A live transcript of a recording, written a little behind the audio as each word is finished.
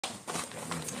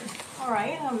All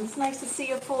right, it's nice to see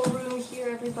a full room here,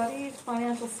 everybody. It's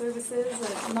financial services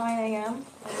at 9 a.m.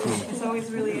 It's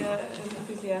always really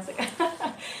enthusiastic.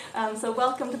 So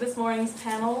welcome to this morning's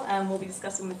panel. We'll be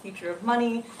discussing the future of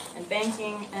money and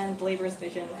banking and Labour's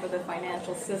vision for the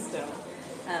financial system.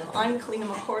 I'm Kalina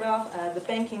McCordoff, the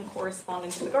banking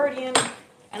correspondent to The Guardian,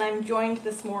 and I'm joined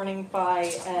this morning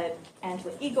by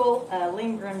Angela Eagle,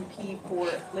 Labour MP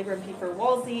for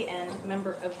Wolsey and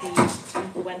member of the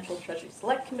influential Treasury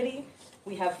Select Committee.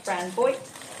 We have Fran Boyt,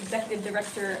 Executive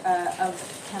Director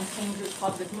of campaign group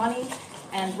Positive Money,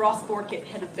 and Ross Borkett,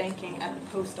 Head of Banking at the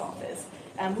Post Office.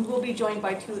 We will be joined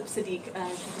by Tulip Sadiq.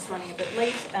 She's just running a bit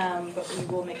late, but we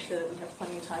will make sure that we have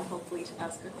plenty of time, hopefully, to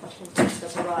ask her questions when she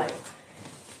does arrive.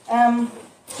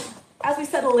 As we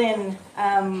settle in,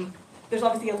 there's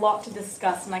obviously a lot to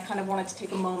discuss, and I kind of wanted to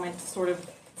take a moment to sort of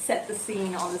set the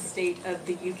scene on the state of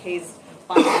the UK's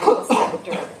financial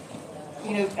sector.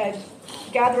 You know,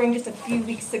 gathering just a few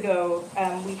weeks ago,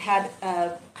 we had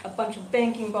a bunch of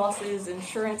banking bosses,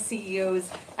 insurance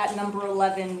CEOs at number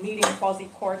 11 meeting Kwasi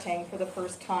Kwarteng for the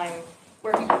first time,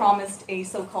 where he promised a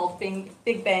so-called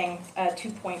Big Bang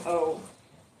 2.0.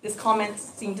 This comment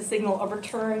seemed to signal a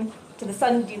return to the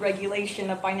sudden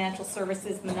deregulation of financial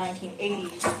services in the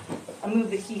 1980s, a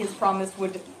move that he has promised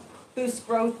would boost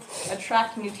growth,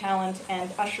 attract new talent,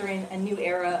 and usher in a new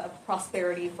era of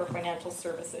prosperity for financial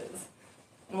services.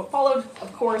 And what followed,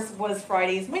 of course, was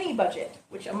Friday's mini-budget,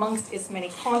 which amongst its many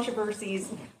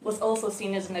controversies was also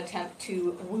seen as an attempt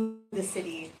to woo the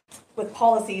city with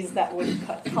policies that would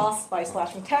cut costs by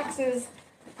slashing taxes,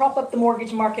 prop up the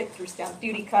mortgage market through stamp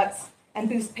duty cuts, and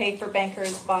boost pay for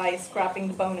bankers by scrapping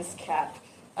the bonus cap,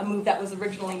 a move that was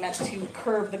originally meant to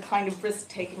curb the kind of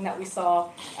risk-taking that we saw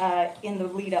in the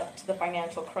lead-up to the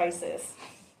financial crisis.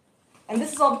 And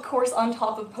this is, of course, on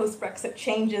top of post-Brexit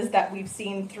changes that we've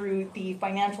seen through the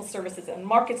Financial Services and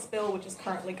Markets Bill, which is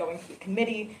currently going through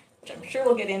committee, which I'm sure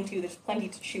we'll get into. There's plenty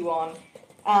to chew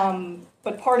on.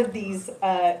 But part of these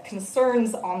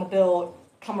concerns on the bill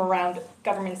come around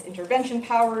government's intervention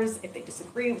powers if they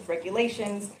disagree with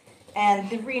regulations, and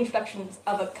the reintroduction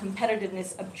of a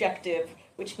competitiveness objective,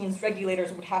 which means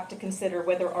regulators would have to consider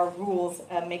whether our rules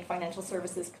make financial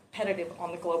services competitive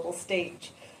on the global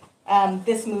stage.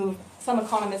 This move, some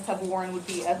economists have warned, would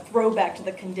be a throwback to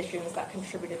the conditions that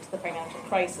contributed to the financial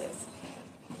crisis.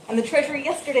 And the Treasury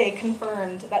yesterday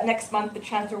confirmed that next month the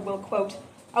Chancellor will, quote,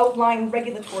 outline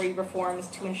regulatory reforms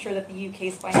to ensure that the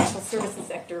UK's financial services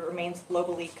sector remains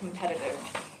globally competitive.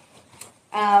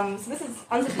 So this is,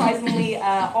 unsurprisingly,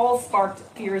 all sparked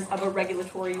fears of a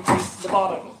regulatory race to the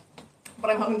bottom.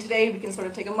 But I'm hoping today we can sort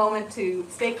of take a moment to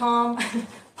stay calm,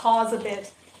 pause a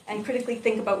bit, and critically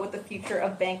think about what the future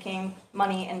of banking,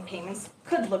 money, and payments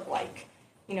could look like.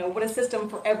 You know, what a system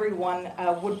for everyone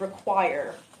would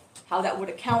require, how that would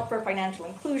account for financial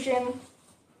inclusion,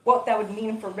 what that would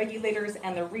mean for regulators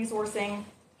and their resourcing,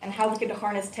 and how we could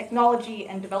harness technology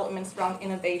and developments around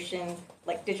innovation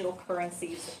like digital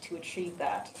currencies to achieve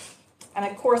that. And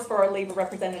of course, for our Labour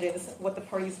representatives, what the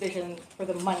party's vision for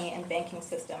the money and banking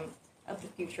system of the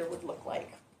future would look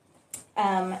like.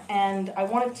 And I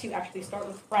wanted to actually start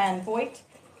with Fran Boyt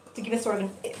to give us sort of an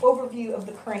overview of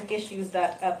the current issues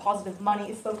that Positive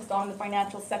Money is focused on in the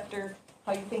financial sector,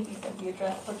 how you think these can be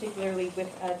addressed, particularly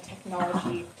with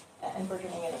technology and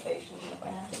burgeoning innovation in the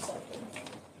financial sector.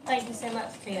 Thank you so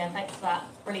much, Kalina, and thanks for that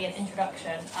brilliant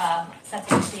introduction,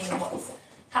 setting the scene of what's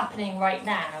happening right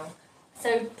now.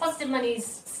 So Positive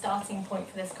Money's starting point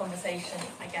for this conversation,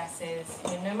 I guess, is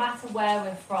no matter where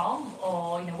we're from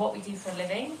or what we do for a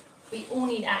living, we all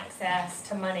need access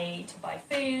to money to buy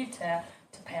food, to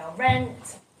pay our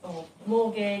rent or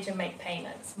mortgage and make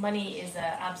payments. Money is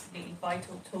an absolutely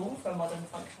vital tool for a modern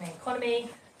functioning economy,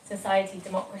 society,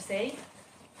 democracy.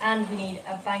 And we need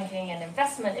a banking and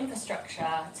investment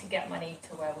infrastructure to get money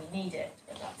to where we need it.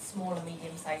 That's small and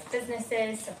medium-sized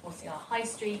businesses, supporting our high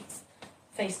streets,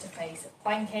 face-to-face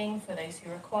banking for those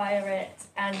who require it,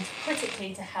 and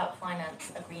critically to help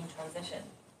finance a green transition.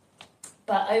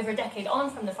 But over a decade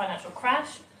on from the financial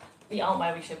crash, we aren't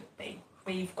where we should be.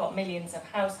 We've got millions of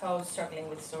households struggling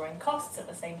with soaring costs. At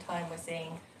the same time, we're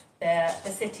seeing the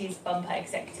city's bumper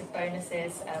executive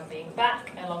bonuses being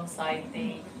back alongside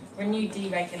the renewed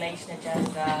deregulation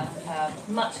agenda,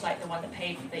 much like the one that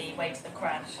paved the way to the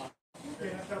crash.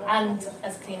 And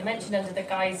as Kalina mentioned, under the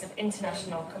guise of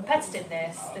international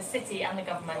competitiveness, the city and the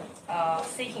government are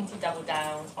seeking to double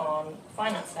down on a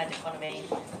finance-led economy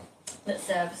that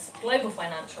serves global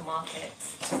financial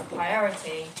markets as a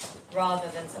priority rather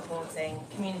than supporting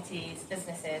communities,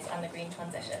 businesses and the green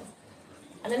transition.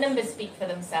 And the numbers speak for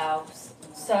themselves.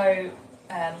 So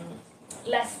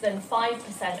Less than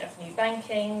 5% of new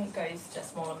banking goes to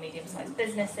small and medium-sized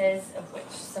businesses, of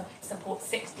which support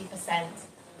 60%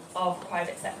 of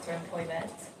private sector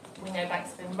employment. We know banks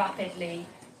have been rapidly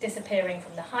disappearing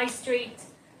from the high street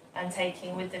and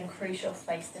taking with them crucial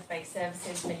face-to-face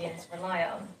services millions rely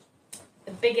on.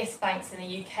 The biggest banks in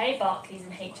the UK, Barclays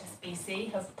and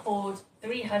HSBC, have poured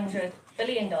 $300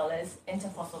 billion into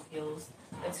fossil fuels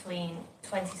between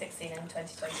 2016 and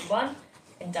 2021,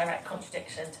 in direct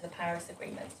contradiction to the Paris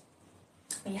Agreement.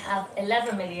 We have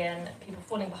 11 million people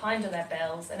falling behind on their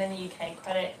bills, and in the UK,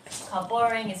 credit card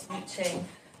borrowing is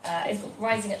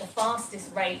rising at the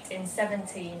fastest rate in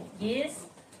 17 years.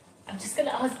 I'm just going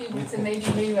to ask people to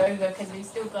maybe move over because we've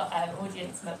still got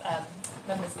audience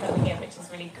members coming in, which is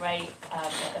really great.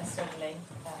 They're struggling.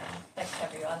 Thanks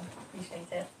everyone,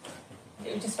 appreciate it.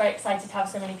 We're just very excited to have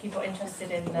so many people interested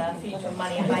in the future of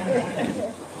money and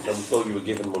banking. I thought you were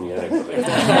giving money out.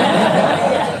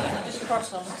 Yeah, just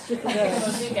cross on. People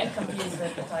do get confused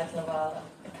with the title of our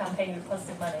campaign with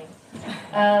positive money.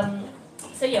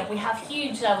 So yeah, we have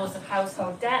huge levels of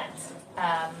household debt,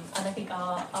 and I think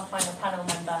our final panel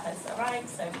member has arrived,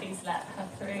 so please let her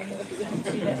through.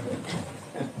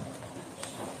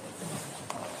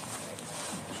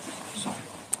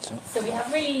 So we have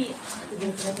really... So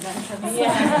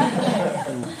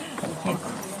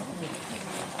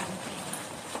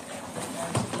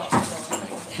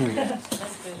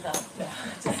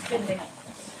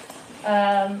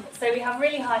we have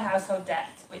really high household debt,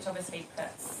 which obviously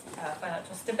puts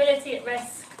financial stability at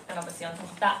risk, and obviously on top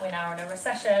of that we're now in a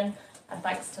recession, and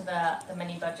thanks to the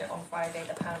mini budget on Friday,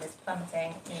 the pound is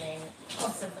plummeting, meaning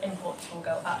costs of imports will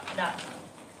go up and up.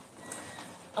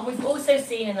 And we've also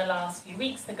seen in the last few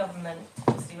weeks the government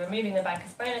obviously removing the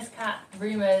banker's bonus cap,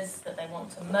 rumours that they want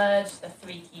to merge the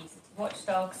three key city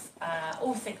watchdogs,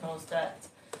 all signals that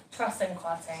Truss and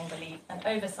Kwarteng believe an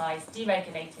oversized,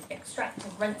 deregulated,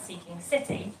 extractive, rent-seeking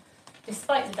city,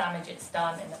 despite the damage it's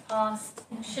done in the past,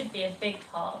 should be a big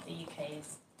part of the UK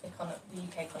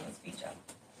economy's future.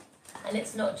 And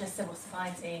it's not just civil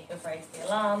society who've raised the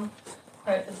alarm.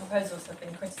 The proposals have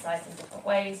been criticised in different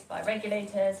ways by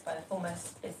regulators, by the former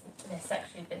Business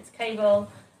Secretary Vince Cable,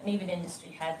 and even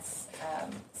industry heads,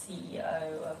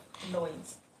 CEO of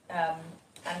Lloyds.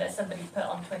 And as somebody put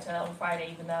on Twitter on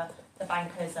Friday, even the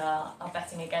bankers are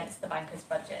betting against the bankers'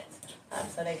 budget.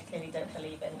 So they clearly don't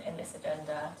believe in this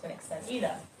agenda to an extent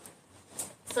either.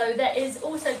 So there is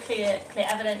also clear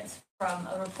evidence from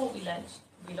a report we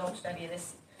launched earlier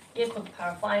this year called The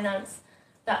Power of Finance,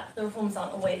 that the reforms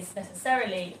aren't always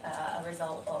necessarily a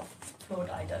result of flawed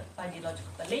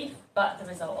ideological belief, but the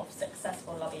result of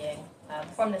successful lobbying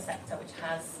from the sector, which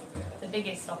has the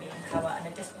biggest lobbying power and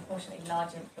a disproportionately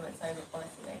large influence over policy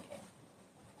making.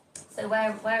 So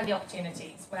where are the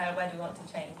opportunities? Where do we want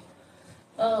to change?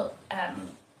 Well,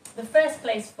 the first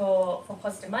place for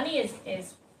positive money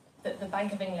is that the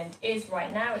Bank of England is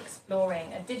right now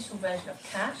exploring a digital version of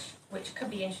cash, which could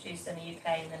be introduced in the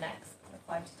UK in the next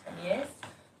 5 to 10 years.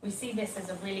 We see this as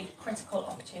a really critical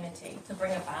opportunity to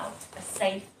bring about a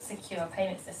safe, secure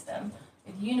payment system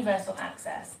with universal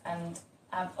access and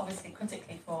obviously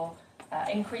critically for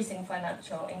increasing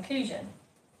financial inclusion.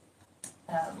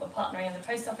 We're partnering with the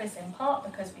Post Office in part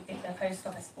because we think the Post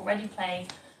Office already play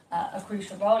a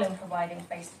crucial role in providing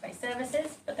face-to-face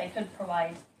services, but they could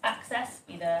provide access,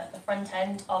 be the front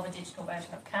end of a digital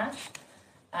version of cash,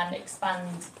 and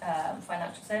expand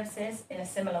financial services in a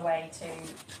similar way to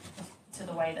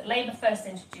the way that Labour first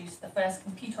introduced the first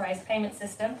computerised payment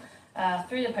system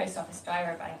through the Post Office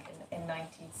Gyro Bank in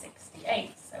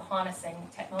 1968. So harnessing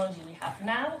technology we have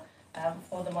now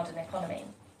for the modern economy,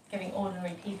 giving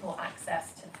ordinary people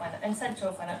access to the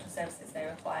essential financial services they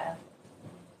require.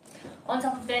 On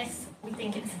top of this, we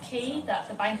think it's key that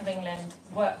the Bank of England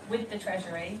work with the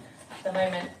Treasury. At the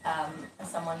moment, as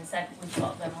someone said, we've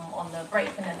got them on the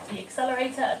brake and the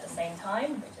accelerator at the same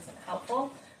time, which isn't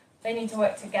helpful. They need to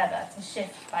work together to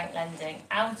shift bank lending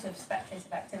out of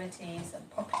speculative activities and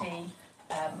property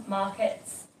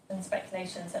markets and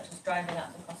speculation such as driving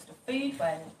up the cost of food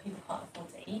when people can't afford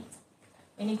to eat.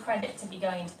 We need credit to be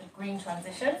going into the green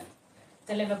transition,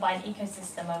 delivered by an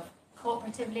ecosystem of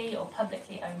cooperatively or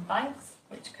publicly owned banks,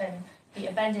 which can be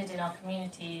embedded in our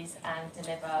communities and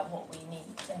deliver what we need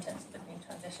in terms of the green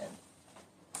transition.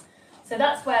 So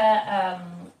that's where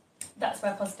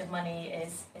positive money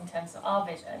is in terms of our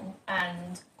vision.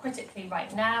 And critically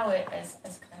right now, as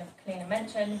kind of Kalina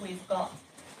mentioned, we've got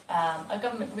a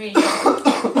government really,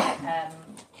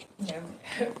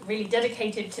 really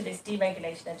dedicated to this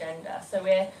deregulation agenda. So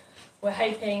we're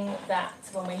hoping that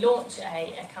when we launch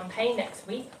a campaign next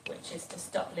week, which is to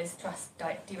stop Liz Truss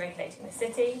deregulating the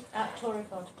city. At Tory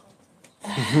Protocol.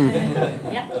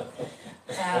 Yeah.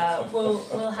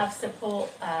 We'll have support,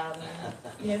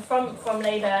 from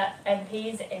Labour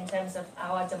MPs in terms of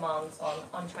our demands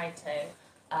on trying to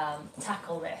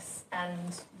tackle this,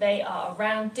 and they are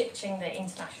around ditching the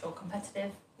international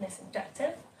competitiveness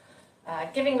objective,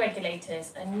 giving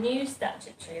regulators a new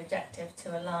statutory objective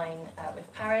to align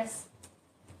with Paris,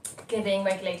 giving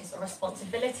regulators a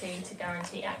responsibility to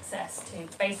guarantee access to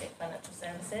basic financial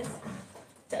services,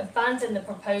 to abandon the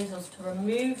proposals to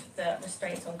remove the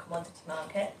restraints on commodity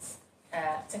markets,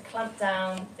 to clamp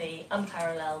down the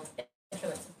unparalleled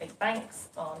influence of big banks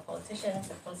on politicians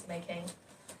and policymaking,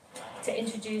 to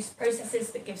introduce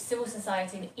processes that give civil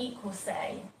society an equal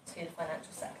say to the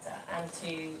financial sector, and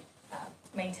to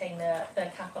maintain the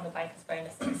cap on the bankers'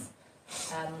 bonuses.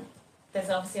 There's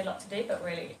obviously a lot to do, but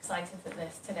really excited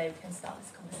that today we can start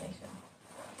this conversation.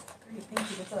 Great, thank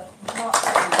you. There's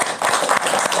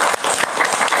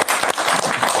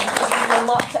a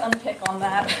lot to unpick on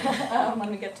that when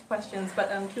we get to questions. But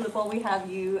Tulip, while we have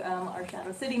you, our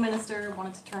Shadow City Minister,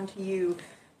 wanted to turn to you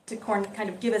to kind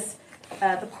of give us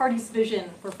the party's vision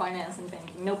for finance and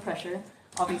banking. No pressure,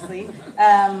 obviously.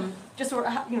 Just sort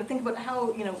of, think about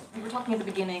how, we were talking at the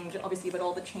beginning, obviously, about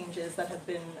all the changes that have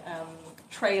been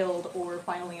trailed or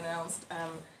finally announced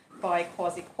by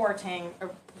Kwasi Kwarteng,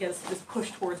 or this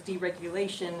push towards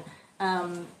deregulation.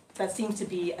 That seems to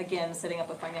be, again, setting up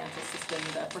a financial system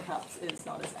that perhaps is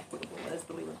not as equitable as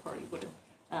the Labour Party would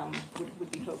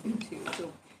be hoping to.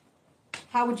 So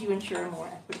how would you ensure a more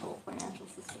equitable financial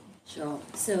system? Sure.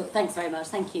 So thanks very much.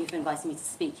 Thank you for inviting me to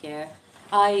speak here.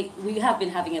 We have been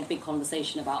having a big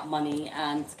conversation about money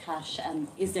and cash, and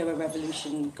is there a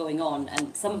revolution going on?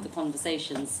 And some of the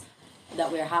conversations that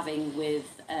we're having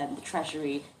with the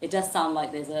Treasury, it does sound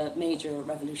like there's a major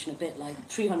revolution, a bit like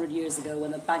 300 years ago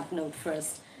when the banknote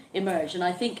first emerged. And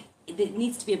I think it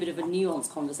needs to be a bit of a nuanced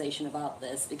conversation about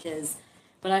this, because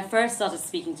when I first started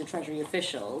speaking to Treasury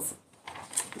officials,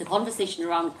 the conversation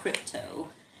around crypto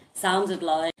sounded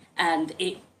like, and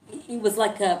it was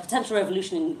like a potential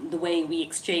revolution in the way we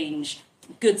exchange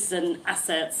goods and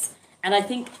assets. And I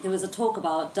think there was a talk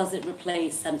about, does it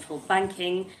replace central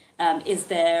banking? Is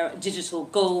there digital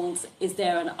gold? Is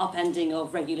there an upending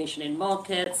of regulation in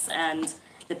markets and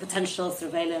the potential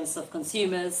surveillance of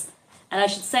consumers? And I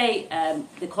should say,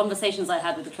 the conversations I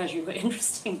had with the Treasury were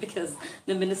interesting, because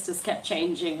the ministers kept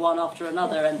changing one after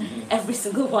another, and every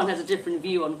single one had a different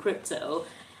view on crypto.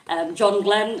 John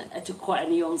Glenn took quite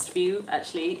a nuanced view,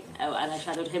 actually, and I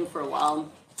shadowed him for a while.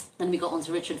 Then we got on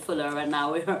to Richard Fuller, and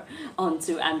now we're on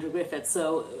to Andrew Griffith.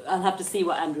 So I'll have to see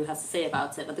what Andrew has to say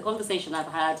about it. But the conversation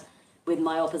I've had with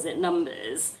my opposite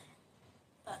numbers,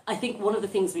 I think one of the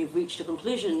things we've reached a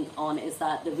conclusion on is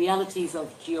that the realities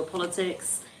of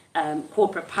geopolitics,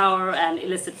 corporate power and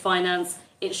illicit finance,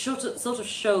 it sort of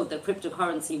showed that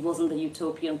cryptocurrency wasn't the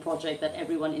utopian project that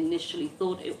everyone initially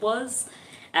thought it was.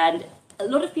 And a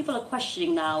lot of people are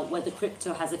questioning now whether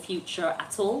crypto has a future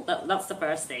at all. That's the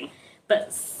first thing.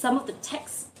 But some of the tech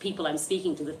people I'm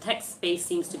speaking to, the tech space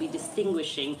seems to be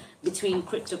distinguishing between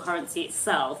cryptocurrency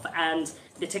itself and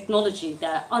the technology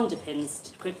that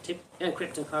underpins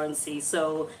cryptocurrency.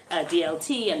 So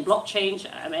DLT and blockchain,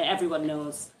 I mean, everyone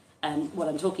knows what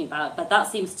I'm talking about. But that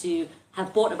seems to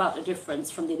have brought about a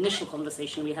difference from the initial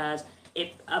conversation we had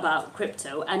about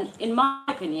crypto. And in my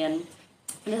opinion,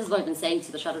 and this is what I've been saying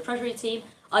to the Shadow Treasury team,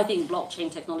 I think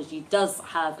blockchain technology does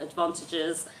have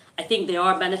advantages. I think there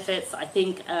are benefits. I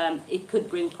think it could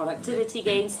bring productivity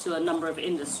gains to a number of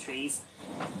industries.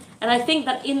 And I think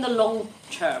that in the long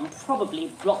term, probably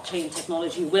blockchain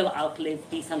technology will outlive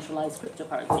decentralized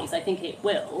cryptocurrencies. I think it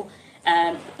will.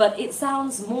 But it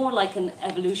sounds more like an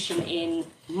evolution in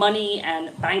money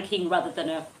and banking rather than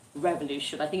a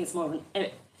revolution. I think it's more of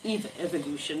an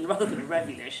evolution rather than a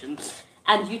revolution.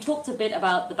 And you talked a bit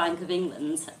about the Bank of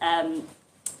England,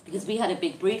 because we had a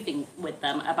big briefing with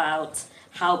them about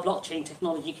how blockchain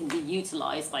technology can be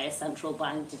utilized by a central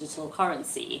bank digital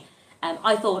currency.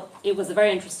 I thought it was a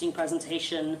very interesting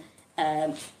presentation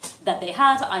that they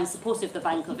had. I'm supportive of the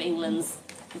Bank of England's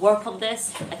work on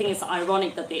this. I think it's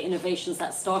ironic that the innovations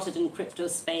that started in crypto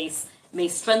space may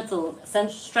strengthen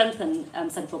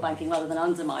central banking rather than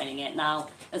undermining it now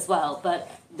as well. But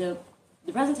the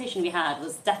presentation we had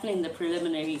was definitely in the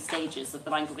preliminary stages of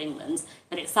the Bank of England,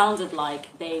 but it sounded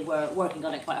like they were working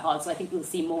on it quite hard, so I think we'll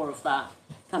see more of that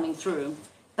coming through.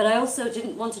 But I also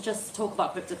didn't want to just talk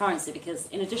about cryptocurrency, because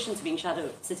in addition to being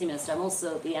Shadow City Minister, I'm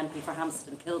also the MP for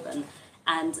Hampstead and Kilburn,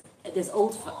 and there's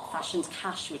old-fashioned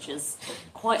cash, which is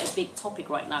quite a big topic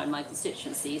right now in my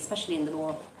constituency, especially in the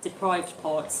more deprived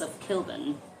parts of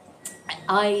Kilburn.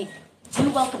 I do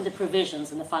welcome the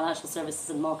provisions in the Financial Services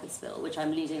and Markets Bill, which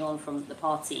I'm leading on from the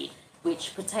party,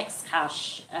 which protects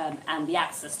cash and the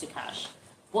access to cash.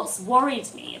 What's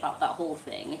worried me about that whole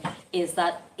thing is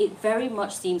that it very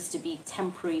much seems to be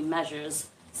temporary measures.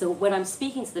 So when I'm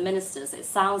speaking to the ministers, it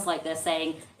sounds like they're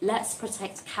saying, let's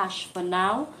protect cash for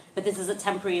now, but this is a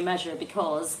temporary measure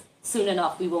because soon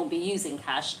enough we won't be using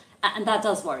cash. And that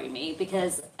does worry me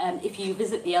because if you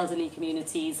visit the elderly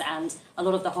communities and a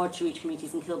lot of the hard-to-reach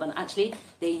communities in Kilburn, actually,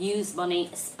 they use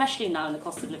money, especially now in the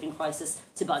cost of living crisis,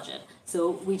 to budget. So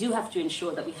we do have to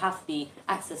ensure that we have the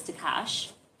access to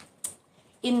cash.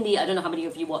 I don't know how many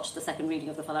of you watched the second reading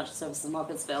of the Financial Services and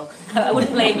Markets Bill. I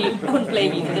wouldn't blame you. I wouldn't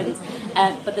blame you if you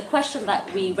didn't. But the question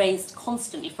that we raised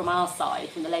constantly from our side,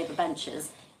 from the Labour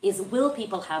benches, is will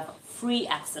people have free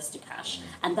access to cash?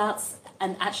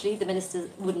 And actually the minister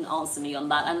wouldn't answer me on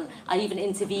that. And I even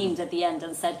intervened at the end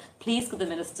and said, please could the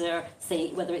minister say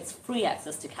whether it's free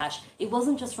access to cash? It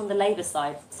wasn't just from the Labour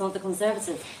side. Some of the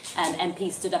Conservative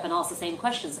MPs stood up and asked the same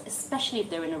questions, especially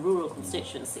if they're in a rural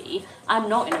constituency. I'm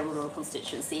not in a rural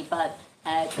constituency, but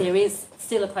there is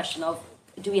still a question of,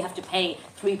 do we have to pay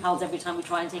 £3 every time we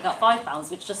try and take out £5,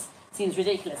 which just seems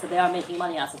ridiculous. So they are making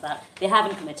money out of that. They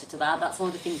haven't committed to that. That's one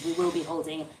of the things we will be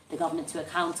holding the government to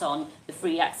account on, the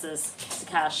free access to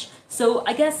cash. So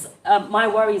I guess my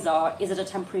worries are, is it a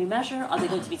temporary measure? Are they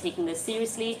going to be taking this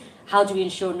seriously? How do we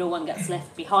ensure no one gets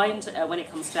left behind when it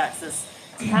comes to access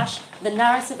to cash? The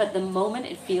narrative at the moment,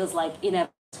 it feels like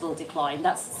inevitable decline.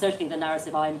 That's certainly the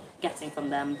narrative I'm getting from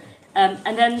them.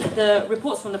 And then the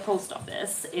reports from the Post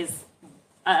Office is,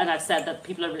 and I've said that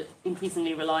people are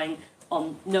increasingly relying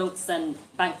on notes and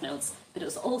banknotes, but it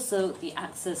was also the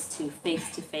access to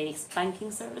face-to-face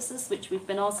banking services, which we've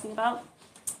been asking about.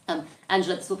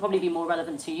 Angela, this will probably be more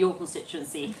relevant to your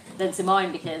constituency than to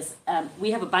mine because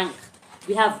we have bank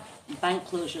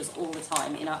closures all the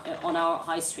time on our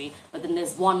high street, but then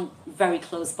there's one very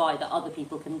close by that other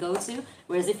people can go to.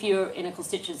 Whereas if you're in a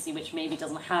constituency which maybe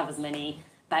doesn't have as many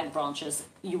bank branches,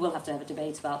 you will have to have a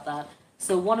debate about that.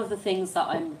 So one of the things that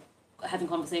I'm having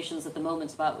conversations at the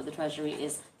moment about with the Treasury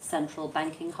is central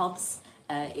banking hubs.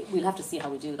 We'll have to see how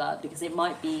we do that because it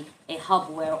might be a hub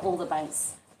where all the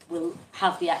banks will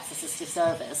have the access to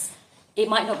service. It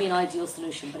might not be an ideal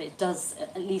solution, but it does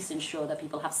at least ensure that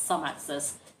people have some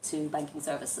access to banking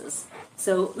services.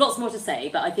 So lots more to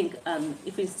say, but I think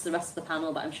if we to the rest of the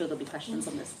panel, but I'm sure there'll be questions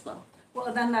on this as well.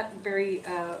 Well, then that very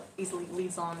easily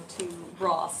leads on to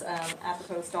Ross at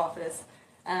the Post Office.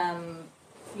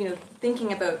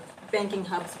 Thinking about banking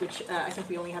hubs, which I think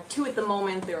we only have 2 at the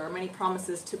moment. There are many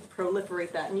promises to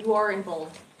proliferate that, and you are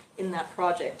involved in that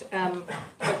project.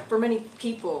 But for many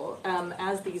people,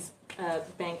 as these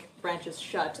bank branches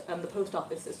shut, the Post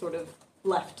Office is sort of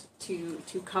left to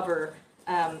cover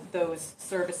those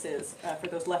services for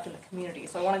those left in the community.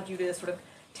 So I wanted you to sort of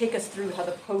take us through how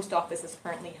the Post Office is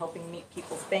currently helping meet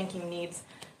people's banking needs,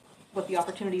 what the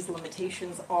opportunities and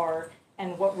limitations are,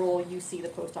 and what role you see the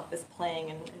Post Office playing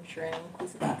in ensuring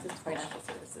inclusive access to financial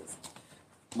services.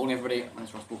 Morning, everybody. My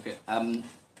name's Ross Walkett.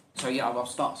 I'll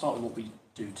start with what we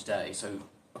do today. So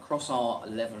across our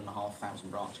 11,500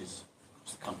 branches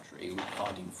across the country, we're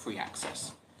providing free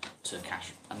access to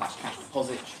cash, and that's cash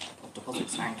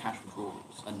deposits and cash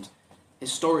withdrawals. And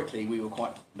historically, we were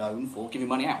quite known for giving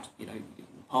money out. In the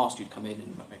past, you'd come in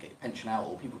and get your pension out,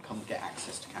 or people would come and get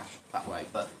access to cash that way.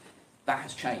 But that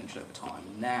has changed over time.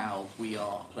 Now we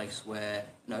are a place where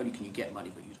not only can you get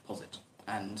money, but you deposit.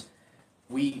 And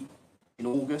we, in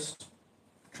August,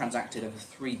 transacted over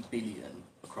 3 billion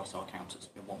across our counters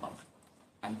in 1 month.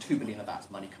 And 2 billion of that's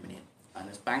money coming in. And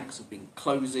as banks have been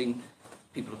closing,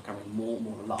 people are becoming more and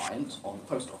more reliant on the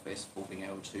Post Office for being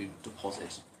able to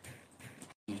deposit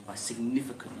used by a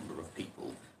significant number of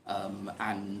people.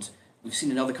 And we've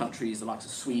seen in other countries, the likes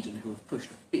of Sweden, who have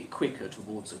pushed a bit quicker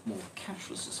towards a more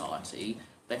cashless society.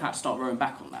 They've had to start rowing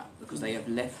back on that because they have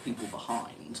left people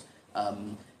behind.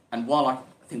 And while I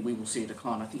think we will see a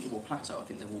decline, I think it will plateau. I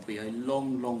think there will be a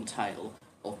long, long tail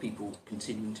of people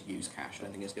continuing to use cash. I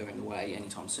don't think it's going away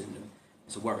anytime soon. And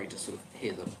it's a worry to sort of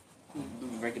hear that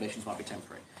the regulations might be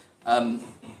temporary.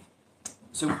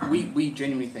 So we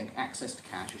genuinely think access to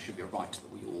cash should be a right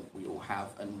that we all have,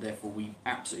 and therefore we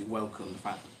absolutely welcome the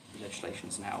fact that the legislation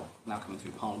is now coming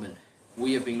through Parliament.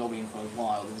 We have been lobbying for a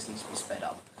while that this needs to be sped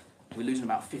up. We're losing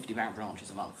about 50 bank branches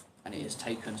a month, and it has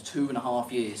taken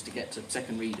 2.5 years to get to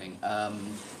second reading.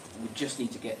 We just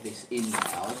need to get this in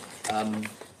now.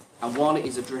 And while it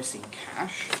is addressing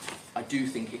cash, I do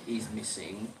think it is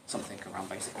missing something around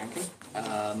basic banking.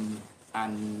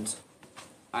 And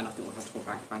I think we'll have to talk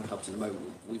about bank hubs in a moment.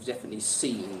 We've definitely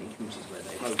seen in communities where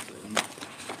they've opened,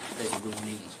 there's a real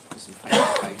need for some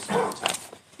face-to-face contact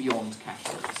beyond cash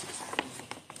services.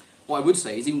 What I would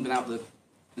say is, even without the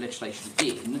legislation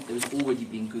in, there has already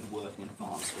been good work in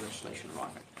advance of legislation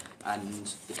arriving.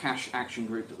 And the Cash Action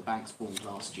Group that the banks formed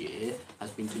last year has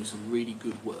been doing some really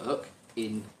good work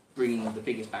in bringing the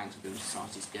biggest banks and building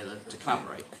societies together to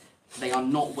collaborate. They are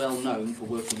not well known for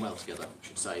working well together, I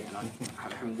should say, and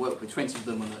having worked with 20 of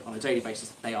them on a daily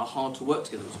basis, they are hard to work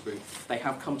together as a group. They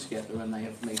have come together and they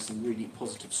have made some really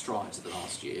positive strides in the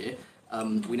last year.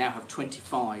 We now have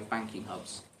 25 banking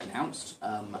hubs announced,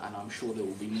 and I'm sure there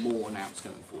will be more announced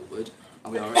going forward,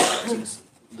 and we are expecting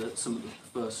some of the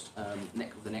first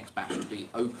the next batch to be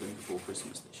open before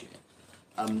Christmas this year.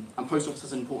 And Post Office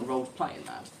has an important role to play in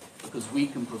that, because we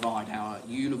can provide our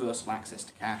universal access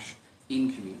to cash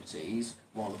in communities,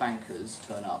 while the bankers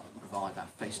turn up and provide that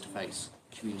face-to-face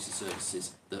community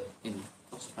services that in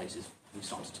lots of places we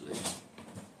started to lose.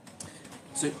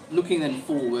 So looking then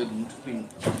forward and talking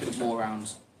a bit more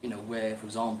around, where, for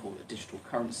example, a digital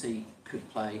currency could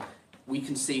play, we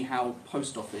can see how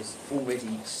Post Office,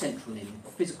 already central in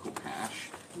physical cash,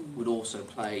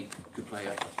 could play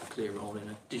a clear role in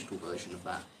a digital version of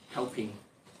that, helping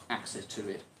access to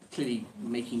it, clearly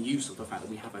making use of the fact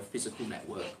that we have a physical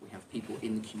network, we have people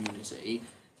in the community,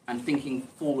 and thinking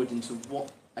forward into what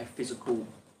a physical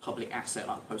public asset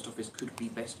like the Post Office could be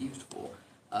best used for.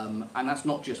 And that's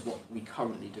not just what we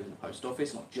currently do in the Post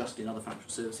Office, not just in other financial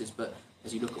services, but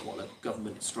as you look at what the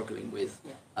government is struggling with,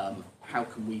 how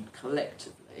can we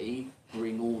collectively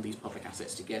bring all these public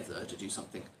assets together to do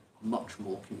something much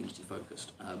more community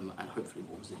focused and hopefully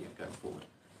more resilient going forward.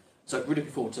 So really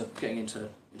looking forward to getting into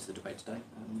the debate today.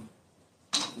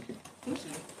 Thank you. Thank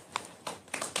you.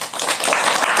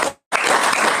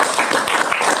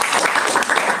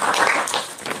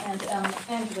 And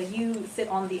Angela, you sit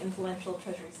on the Influential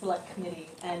Treasury Select Committee,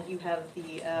 and you have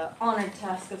the honored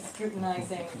task of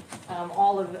scrutinizing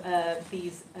all of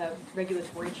these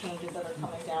regulatory changes that are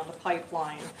coming down the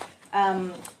pipeline.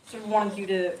 Sort of wanted you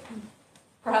to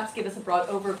perhaps give us a broad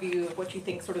overview of what you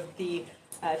think sort of the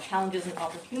challenges and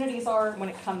opportunities are when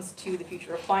it comes to the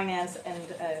future of finance,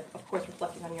 and of course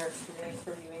reflecting on your experience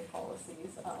reviewing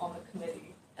policies on the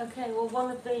committee. Okay, well, one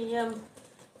of the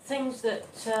things that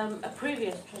a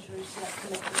previous Treasury Select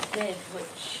Committee did,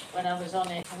 which when I was on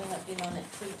it, I think I've been on it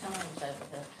 3 times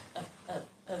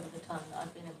over the time that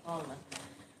I've been in Parliament,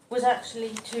 was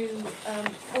actually to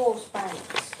force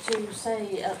banks to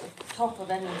say at the top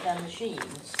of any of their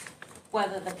machines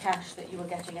whether the cash that you were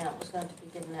getting out was going to be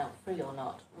given out free or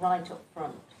not, right up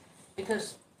front.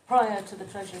 Because prior to the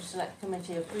Treasury Select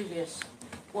Committee, a previous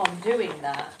one doing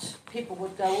that, people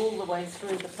would go all the way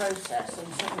through the process and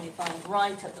suddenly find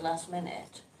right at the last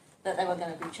minute that they were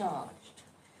going to be charged.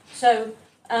 So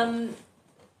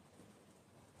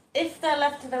if they're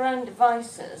left to their own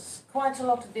devices, quite a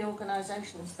lot of the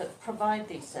organisations that provide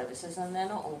these services, and they're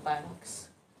not all banks,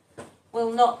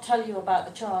 will not tell you about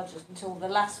the charges until the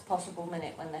last possible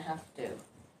minute when they have to.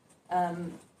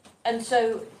 And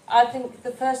so I think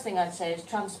the first thing I'd say is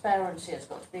transparency has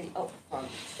got to be up front.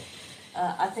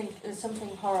 I think there's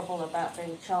something horrible about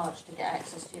being charged to get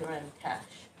access to your own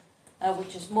cash,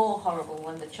 which is more horrible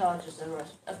when the charges are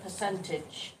a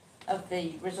percentage of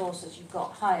the resources you've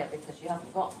got higher because you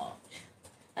haven't got much.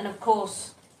 And of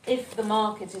course, if the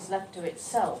market is left to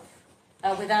itself,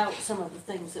 without some of the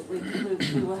things that we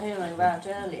were hearing about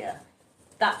earlier,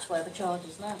 that's where the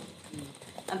charges land.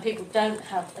 And people don't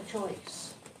have a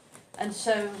choice. And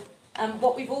so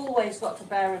what we've always got to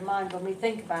bear in mind when we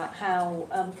think about how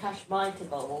cash might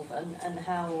evolve and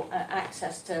how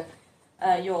access to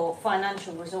your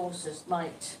financial resources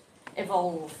might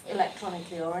evolve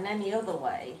electronically or in any other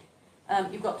way,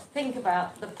 you've got to think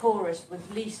about the poorest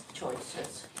with least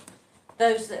choices.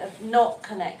 Those that are not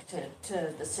connected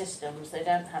to the systems, they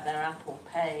don't have their Apple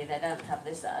Pay, they don't have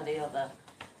this, that, or the other.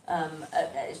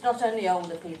 It's not only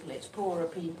older people, it's poorer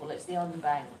people, it's the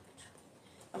unbanked.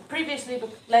 And previously, the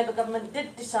Labour government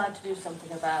did decide to do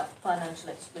something about financial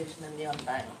exclusion in the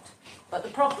unbanked. But the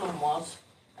problem was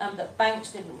that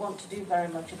banks didn't want to do very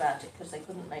much about it because they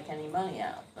couldn't make any money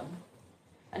out of them.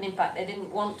 And in fact, they didn't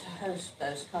want to host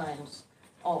those kinds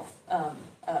of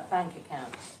bank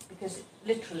accounts because it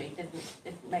literally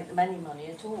didn't make them any money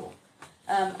at all.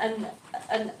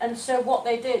 And so what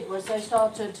they did was they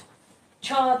started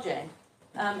charging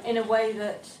in a way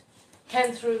that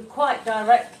came through quite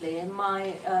directly in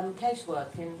my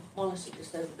casework in Wallasey,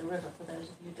 just over the river, for those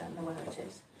of you who don't know where it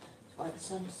is. It's where the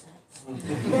sun sets.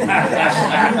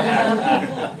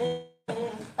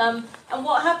 And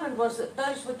what happened was that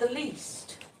those with the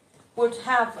least would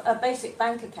have a basic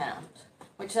bank account,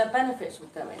 which their benefits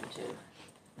would go into.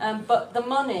 But the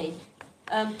money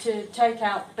to take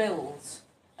out bills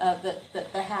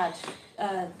that they had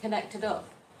connected up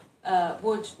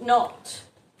would not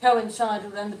coincide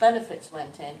with when the benefits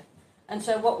went in. And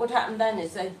so what would happen then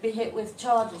is they'd be hit with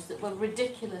charges that were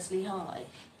ridiculously high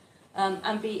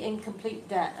and be in complete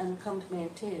debt and the company in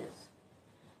tears.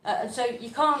 And so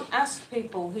you can't ask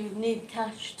people who need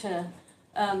cash to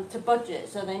budget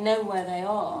so they know where they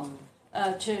are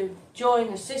to join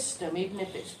a system, even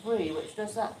if it's free, which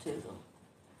does that to them.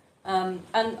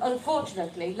 And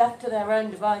unfortunately, left to their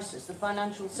own devices, the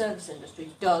financial service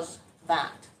industry does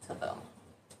that to them.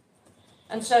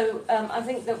 And so I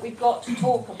think that we've got to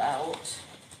talk about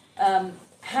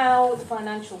how the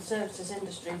financial services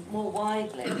industry more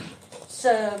widely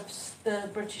serves the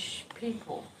British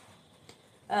people.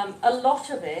 A lot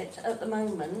of it at the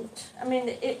moment, I mean,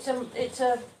 it's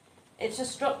a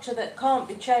structure that can't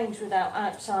be changed without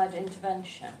outside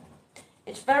intervention.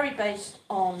 It's very based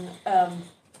on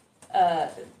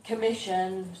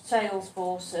commission, sales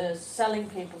forces, selling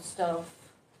people stuff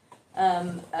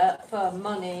for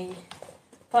money,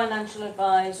 financial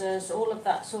advisors, all of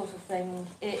that sort of thing.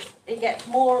 It gets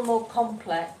more and more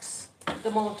complex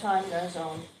the more time goes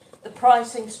on. The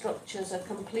pricing structures are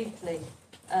completely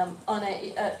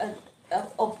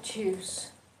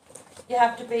obtuse. You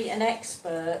have to be an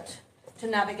expert to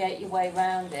navigate your way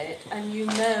around it, and you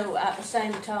know at the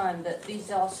same time that these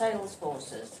are sales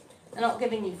forces. They're not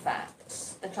giving you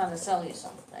facts, they're trying to sell you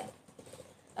something.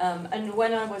 And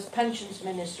when I was pensions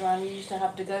minister, I used to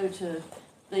have to go to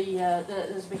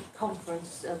there's a big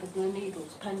conference, the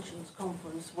Gleneagles Pensions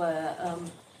Conference, where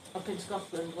up in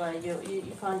Scotland, where you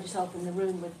find yourself in the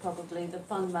room with probably the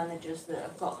fund managers that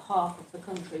have got half of the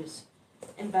country's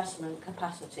investment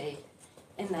capacity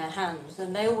in their hands,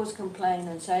 and they always complain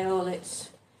and say, oh, it's,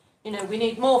 you know, we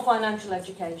need more financial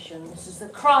education. This is the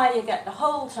cry you get the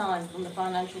whole time from the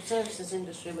financial services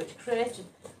industry, which created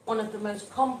one of the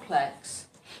most complex,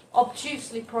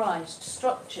 obtusely priced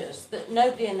structures that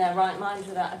nobody in their right mind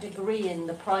without a degree in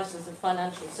the prices of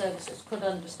financial services could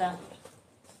understand.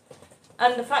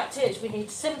 And the fact is, we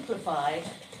need simplified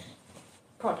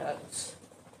products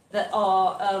that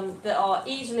are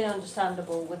easily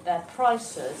understandable with their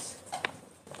prices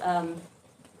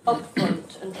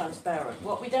upfront and transparent.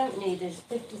 What we don't need is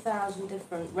 50,000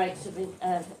 different rates of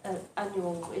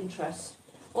annual interest,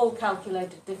 all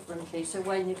calculated differently, so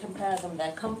when you compare them,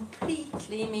 they're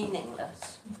completely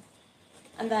meaningless.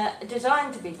 And they're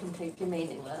designed to be completely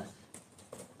meaningless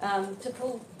to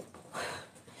pull.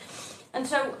 And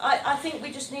so I think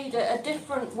we just need a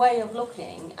different way of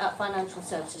looking at financial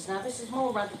services. Now, this is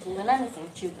more radical than anything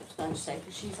Tulip's going to say,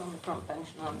 because she's on the front bench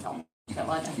and I'm not, so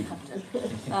I don't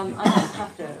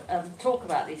have to talk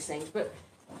about these things. But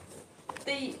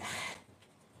the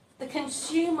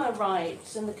consumer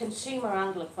rights and the consumer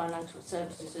angle of financial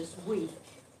services is weak,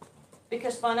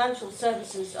 because financial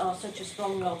services are such a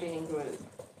strong lobbying group,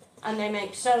 and they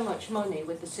make so much money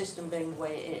with the system being the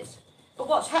way it is. But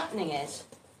what's happening is,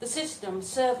 the system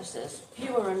services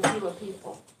fewer and fewer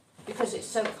people because it's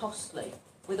so costly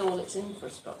with all its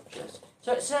infrastructures.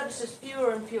 So it services fewer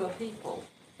and fewer people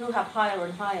who have higher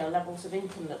and higher levels of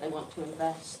income that they want to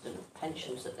invest and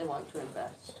pensions that they want to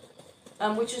invest.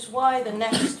 Which is why the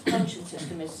next pension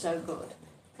system is so good,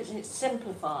 because it's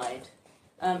simplified,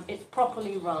 it's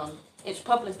properly run, it's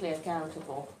publicly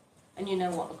accountable, and you know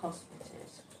what the cost of it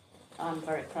is. I'm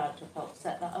very proud to have helped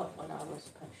set that up when I was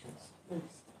pensions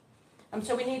minister.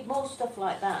 So we need more stuff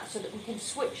like that so that we can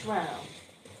switch round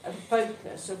and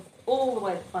focus of all the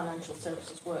way the financial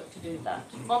services work to do that.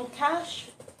 On cash,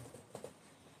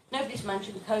 nobody's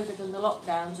mentioned COVID and the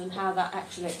lockdowns and how that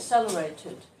actually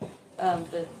accelerated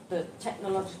the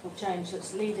technological change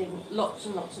that's leading lots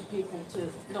and lots of people to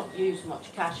not use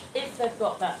much cash if they've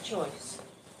got that choice.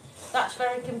 That's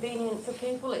very convenient for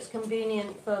people. It's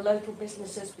convenient for local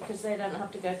businesses because they don't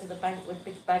have to go to the bank with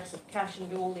big bags of cash and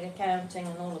do all the accounting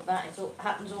and all of that. It all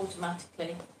happens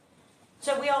automatically.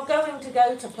 So we are going to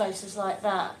go to places like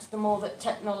that the more that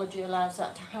technology allows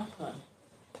that to happen.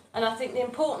 And I think the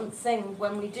important thing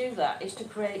when we do that is to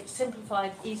create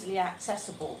simplified, easily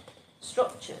accessible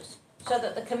structures so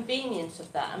that the convenience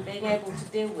of that and being able to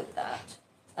deal with that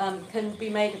can be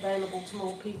made available to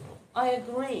more people. I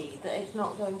agree that it's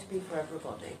not going to be for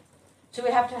everybody. So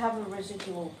we have to have a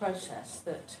residual process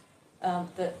that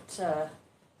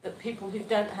people who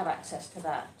don't have access to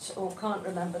that or can't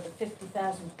remember the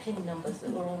 50,000 PIN numbers that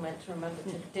we're all meant to remember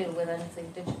to deal with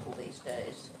anything digital these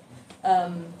days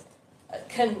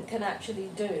can actually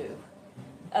do.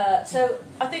 So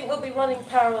I think we'll be running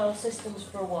parallel systems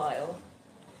for a while.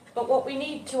 But what we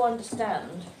need to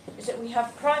understand is that we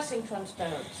have pricing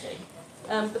transparency.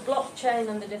 The blockchain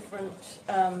and the different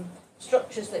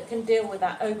structures that can deal with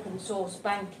that open source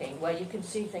banking, where you can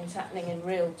see things happening in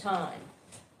real time,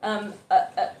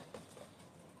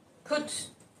 could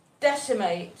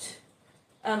decimate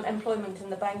employment in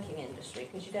the banking industry,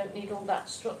 because you don't need all that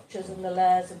structures and the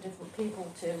layers of different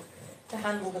people to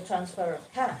handle the transfer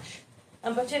of cash.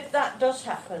 But if that does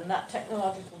happen, that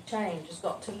technological change has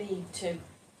got to lead to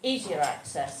easier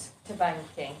access to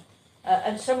banking,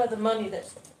 and some of the money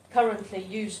that's currently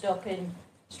used up in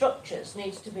structures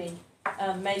needs to be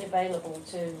made available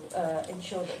to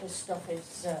ensure that this stuff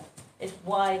is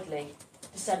widely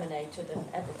disseminated and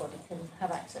everybody can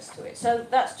have access to it. So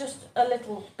that's just a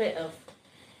little bit of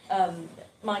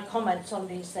my comments on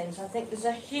these things. I think there's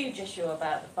a huge issue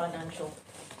about the financial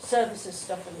services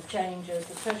stuff and the changes.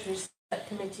 The Treasury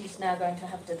Committee is now going to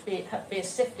have to be a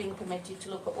sifting committee to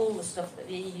look at all the stuff that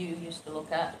the EU used to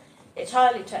look at. It's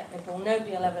highly technical.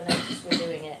 Nobody will ever notice we're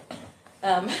doing it.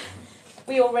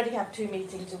 We already have 2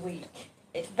 meetings a week.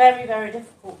 It's very, very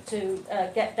difficult to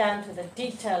get down to the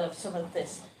detail of some of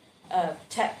this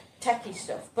techie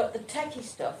stuff. But the techie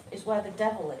stuff is where the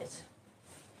devil is.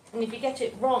 And if you get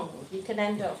it wrong, you can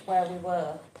end up where we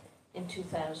were in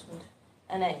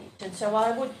 2008. And so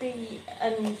I would be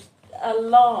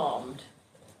alarmed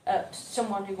at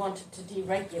someone who wanted to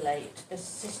deregulate the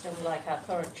system like our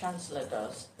current Chancellor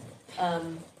does,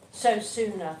 so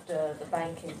soon after the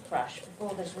banking crash,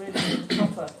 before there's really been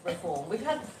proper reform. We've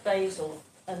had Basel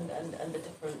and the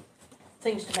different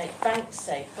things to make banks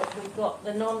safe, but we've got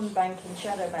the non-banking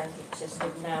shadow banking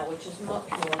system now, which is much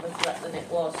more of a threat than it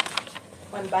was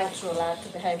when banks were allowed to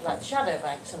behave like shadow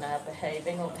banks are now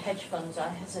behaving, or hedge funds. I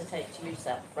hesitate to use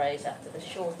that phrase after the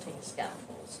shorting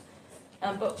scandals.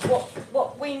 But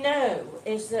what we know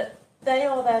is that they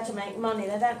are there to make money.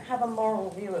 They don't have a moral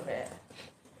view of it.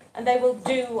 And they will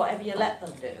do whatever you let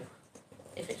them do,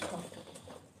 if it's profitable.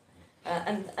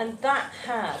 And that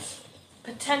has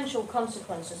potential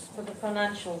consequences for the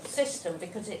financial system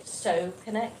because it's so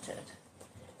connected.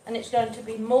 And it's going to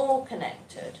be more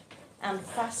connected and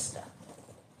faster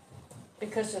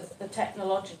because of the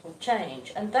technological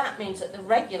change. And that means that the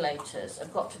regulators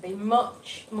have got to be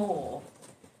much more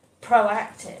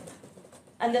proactive.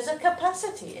 And there's a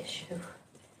capacity issue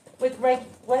with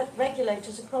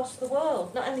regulators across the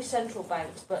world, not only central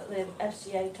banks, but the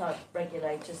FCA type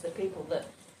regulators, the people that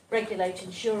regulate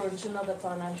insurance and other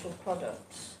financial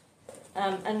products.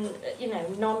 And,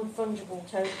 non-fungible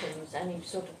tokens, any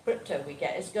sort of crypto we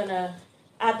get, is going to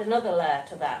add another layer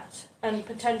to that, and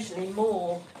potentially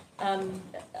more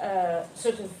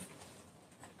sort of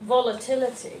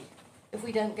volatility if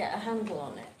we don't get a handle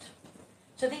on it.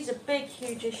 So these are big,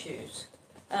 huge issues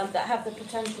that have the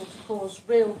potential to cause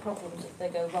real problems if they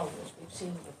go wrong, as we've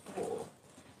seen before.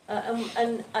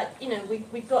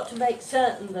 We've got to make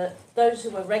certain that those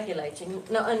who are regulating,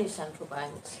 not only central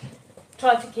banks,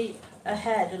 try to keep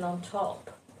ahead and on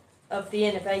top of the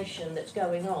innovation that's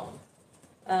going on.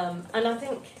 And I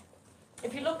think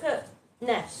if you look at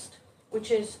Nest,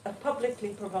 which is a publicly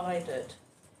provided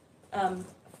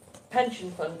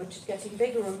pension fund, which is getting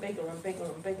bigger and bigger and bigger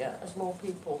and bigger as more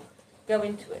people go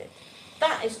into it,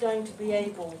 that is going to be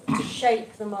able to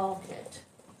shape the market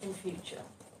in future.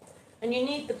 And you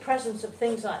need the presence of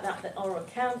things like that are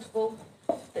accountable,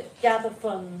 that gather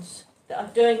funds, that are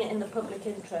doing it in the public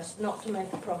interest, not to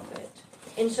make a profit,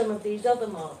 in some of these other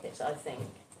markets, I think,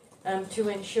 to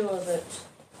ensure that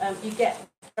you get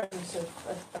the presence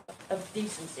of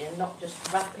decency and not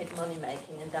just rapid money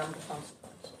making and damned consequences.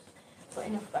 But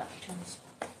enough about the Chancellor.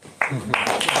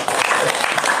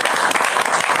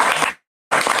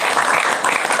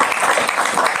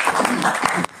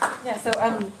 Yeah, so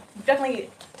definitely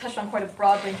touched on quite a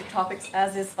broad range of topics,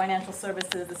 as is financial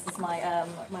services. This is my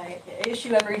my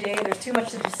issue every day. There's too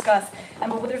much to discuss.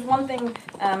 But there's one thing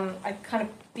I kind of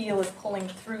feel is pulling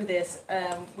through this,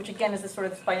 which again is this sort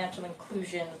of financial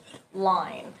inclusion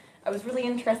line. I was really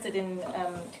interested in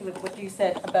what you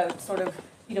said about sort of,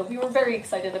 we were very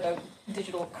excited about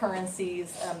digital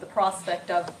currencies, the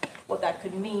prospect of what that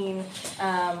could mean,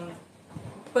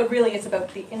 but really it's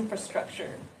about the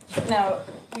infrastructure. Now,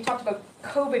 we talked about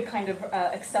COVID kind of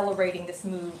accelerating this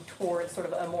move towards sort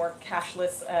of a more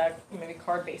cashless, maybe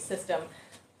card-based system,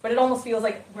 but it almost feels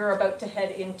like we're about to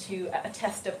head into a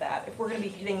test of that. If we're going to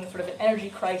be hitting sort of an energy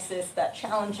crisis that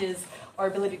challenges our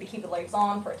ability to keep the lights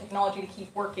on, for our technology to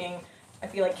keep working, I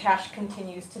feel like cash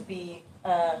continues to be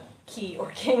key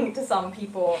or king to some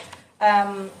people.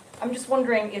 I'm just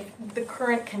wondering if the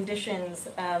current conditions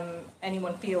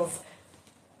anyone feels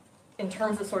in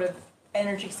terms of sort of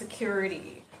energy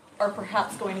security are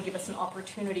perhaps going to give us an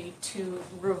opportunity to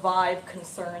revive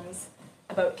concerns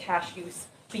about cash use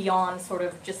beyond sort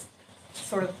of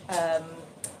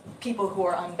people who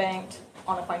are unbanked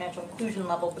on a financial inclusion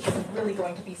level, but this is really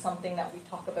going to be something that we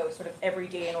talk about sort of every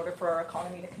day in order for our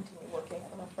economy to continue working. I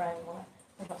don't know if Fran, you want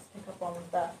to perhaps pick up on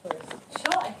that first?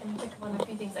 Sure, I can pick up on a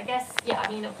few things. I guess, yeah,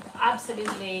 I mean,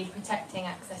 absolutely protecting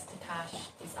access to cash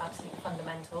is absolutely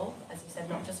fundamental, as you said,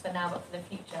 not just for now, but for the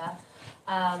future.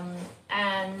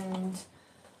 And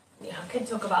you know, I could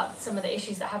talk about some of the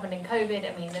issues that happened in COVID.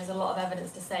 I mean, there's a lot of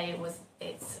evidence to say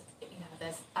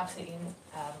there's absolutely,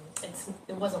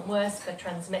 it wasn't worse for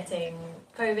transmitting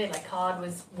COVID, like card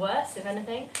was worse, if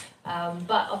anything.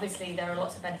 But obviously there are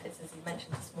lots of benefits, as you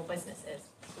mentioned, to small businesses.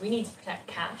 We need to protect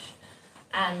cash.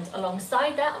 And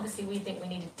alongside that, obviously we think we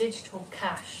need a digital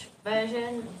cash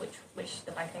version, which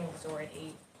the banking was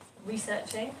already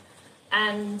researching.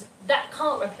 And that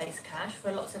can't replace cash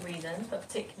for lots of reasons, but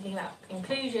particularly about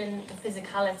inclusion, the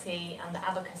physicality and the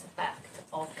abacus effect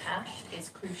of cash is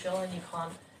crucial, and you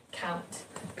can't count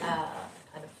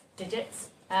kind of digits.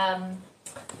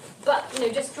 But you know,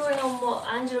 just drawing on what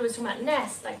Angela was talking about,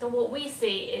 Nest, like what we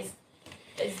see is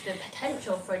the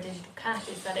potential for a digital cash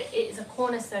is that it is a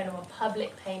cornerstone of a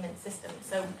public payment system.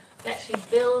 So we actually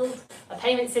build a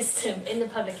payment system in the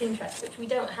public interest, which we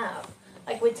don't have.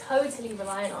 Like, we're totally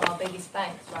reliant on our biggest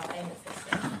banks for our payment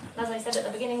system. And as I said at the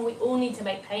beginning, we all need to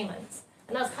make payments.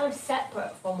 And that's kind of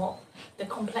separate from what the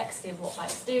complexity of what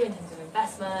banks do in terms of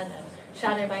investment and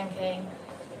shadow banking.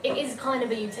 It is kind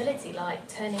of a utility, like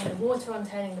turning the water on,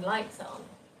 turning the lights on.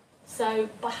 So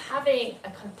by having a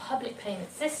kind of public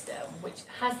payment system, which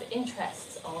has the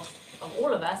interests of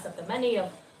all of us, of the many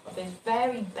of those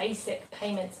very basic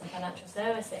payments and financial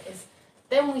services,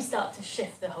 then we start to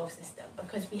shift the whole system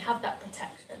because we have that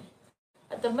protection.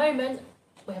 At the moment,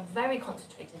 we have a very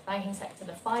concentrated banking sector.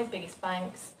 The 5 biggest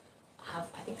banks have,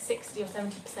 I think, 60 or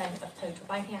 70% of total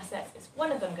banking assets. If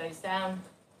one of them goes down,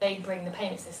 they bring the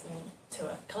payment system to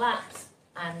a collapse,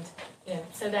 and you know,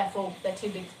 so therefore they're too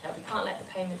big to fail. We can't let the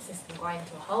payment system grind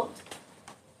to a halt.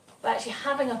 But actually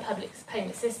having a public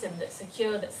payment system that's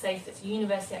secure, that's safe, that's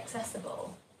universally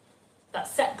accessible,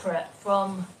 that's separate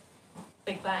from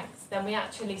big banks, then we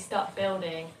actually start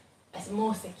building a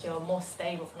more secure, more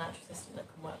stable financial system that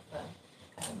can work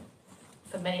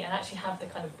for many, and actually have the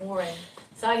kind of boring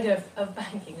side of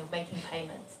banking, of making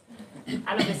payments. And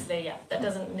obviously, yeah, that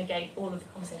doesn't negate all of the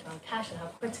conversation around cash and how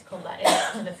critical that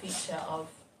is to the future of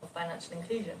financial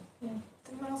inclusion. Yeah.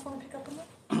 Does anyone else want to pick up on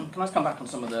that? Can I just come back on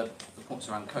some of the points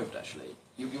around COVID, actually?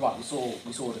 You're right, we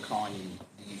saw a decline in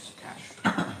the use of cash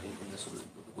in the sort of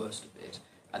the worst of it,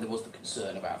 and there was the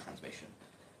concern about transmission.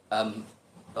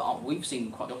 But we've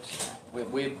seen quite the opposite now.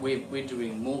 We're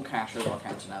doing more cash over our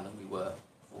counter now than we were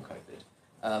before COVID.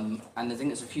 And I think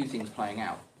there's a few things playing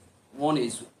out. One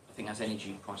is, I think as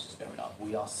energy prices are going up,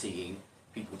 we are seeing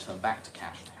people turn back to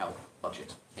cash to help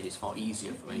budget. It is far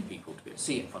easier for many people to be able to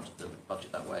see it in front of them and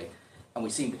budget that way. And we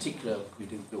see in particular, we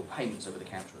do bill payments over the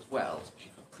counter as well,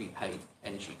 especially for prepaid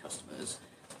energy customers.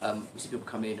 We see people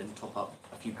come in and top up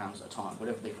a few pounds at a time,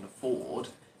 whatever they can afford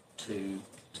to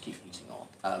keep heating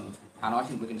on. And I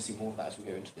think we're going to see more of that as we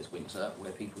go into this winter,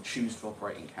 where people choose to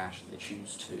operate in cash and they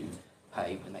choose to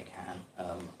pay when they can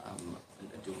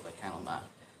and do what they can on that.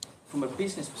 From a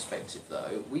business perspective,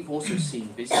 though, we've also seen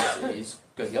businesses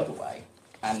go the other way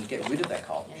and get rid of their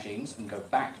card machines and go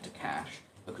back to cash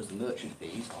because the merchant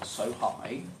fees are so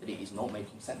high that it is not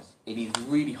making sense. It is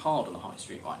really hard on the high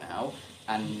street right now,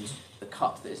 and the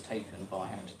cut that is taken by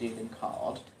having to deal in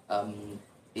card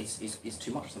is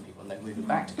too much for some people, and they're moving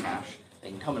back to cash. They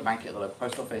can come and bank it at the local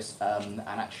post office, and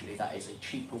actually that is a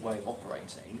cheaper way of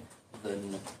operating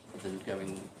than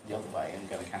going the other way and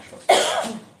going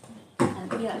cashless.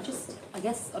 Yeah, just, I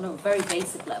guess, on a very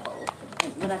basic level,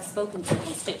 when I've spoken to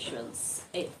constituents,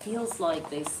 it feels like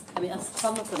this, I mean, as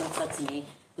some of them have said to me,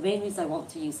 the main reason I want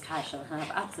to use cash and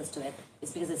have access to it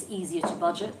is because it's easier to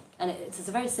budget. And it's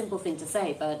a very simple thing to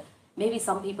say, but maybe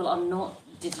some people are not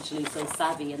digitally so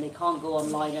savvy and they can't go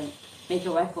online and make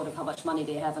a record of how much money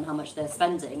they have and how much they're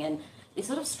spending. And it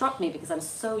sort of struck me because I'm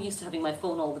so used to having my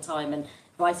phone all the time and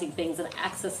writing things, and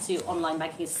access to online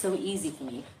banking is so easy for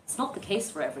me. It's not the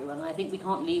case for everyone, and I think we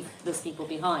can't leave those people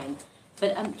behind.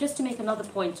 But just to make another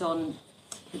point on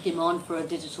the demand for a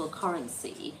digital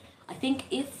currency, I think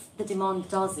if the demand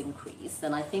does increase,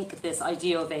 then I think this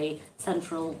idea of a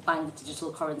central bank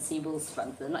digital currency will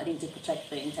strengthen, I think, to protect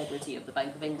the integrity of the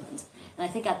Bank of England. And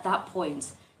I think at that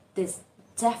point, there's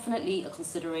definitely a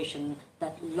consideration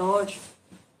that large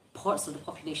parts of the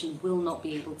population will not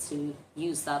be able to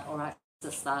use that or access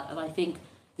that. And I think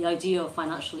the idea of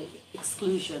financial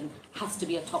exclusion has to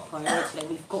be a top priority, and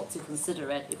we've got to consider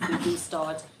it if we do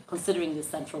start considering this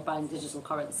central bank digital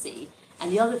currency.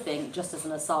 And the other thing, just as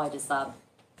an aside, is that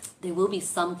there will be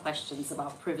some questions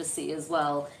about privacy as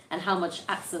well and how much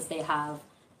access they have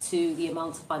to the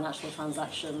amount of financial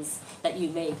transactions that you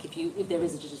make if there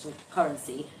is a digital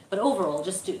currency. But overall,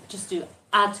 just to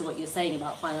add to what you're saying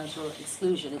about financial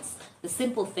exclusion, it's the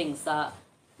simple things that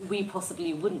we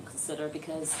possibly wouldn't consider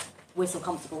because we're so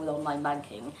comfortable with online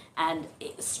banking. And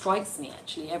it strikes me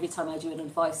actually every time I do an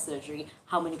advice surgery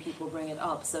how many people bring it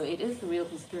up. So it is a real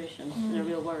consideration and a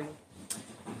real worry.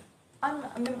 I'm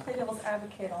going to play devil's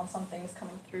advocate on some things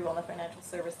coming through on the Financial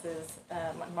Services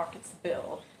Markets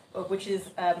Bill, which is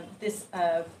this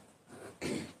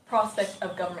prospect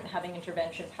of government having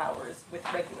intervention powers with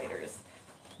regulators.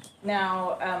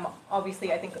 Now,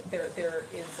 obviously, I think there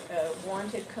is a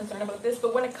warranted concern about this,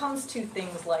 but when it comes to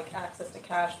things like access to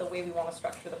cash, the way we want to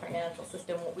structure the financial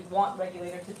system, what we want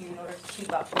regulators to do in order to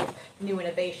keep up with new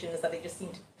innovations that they just seem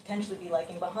to potentially be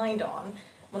lagging behind on,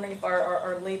 I'm wondering if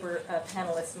our Labour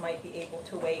panelists might be able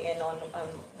to weigh in on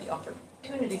the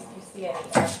opportunities you see any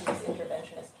of these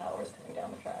interventionist powers coming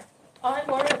down the track. I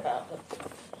worry about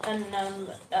them,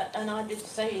 and I did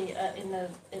say in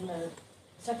the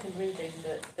second reading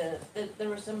that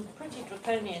there are some pretty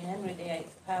draconian Henry VIII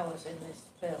powers in this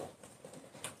bill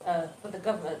for the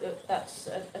government. That's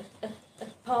a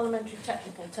parliamentary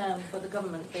technical term for the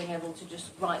government being able to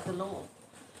just write the law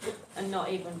and not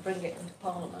even bring it into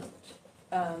Parliament.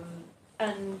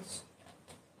 And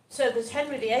so there's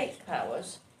Henry VIII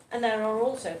powers, and there are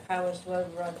also powers to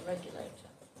override the regulator.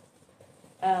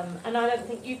 And I don't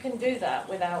think you can do that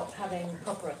without having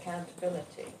proper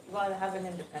accountability. You either have an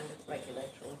independent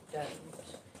regulator or you don't.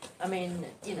 I mean,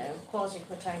 you know, Kwasi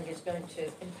Kwarteng is going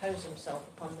to impose himself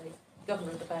upon the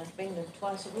Governor of the Bank of England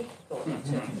twice a week, according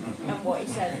to and what he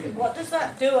said. What does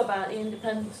that do about the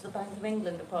independence of the Bank of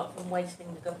England, apart from wasting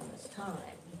the Governor's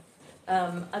time?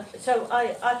 So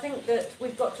I think that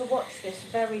we've got to watch this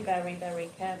very, very, very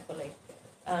carefully.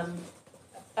 And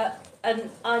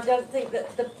I don't think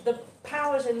that the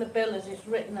powers in the bill as it's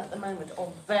written at the moment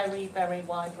are very, very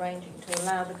wide-ranging to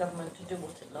allow the government to do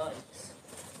what it likes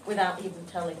without even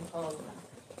telling Parliament.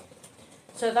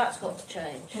 So that's got to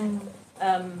change.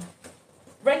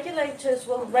 Regulators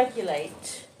will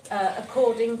regulate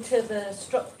according to the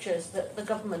structures that the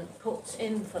government puts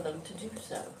in for them to do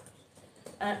so.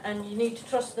 And you need to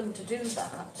trust them to do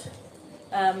that.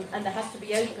 And there has to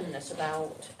be openness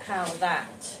about how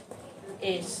that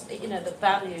is, you know, the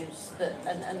values that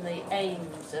and the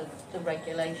aims of the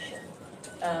regulation.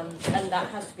 And that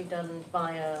has to be done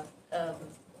via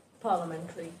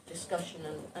parliamentary discussion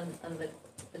and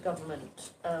the government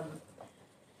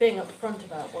being upfront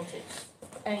about what its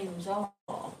aims are.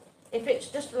 If it's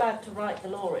just allowed to write the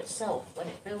law itself when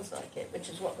it feels like it, which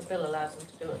is what the bill allows them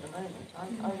to do at the moment,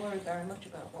 I worry very much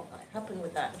about what might happen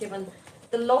with that, given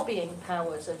the lobbying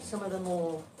powers of some of the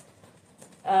more...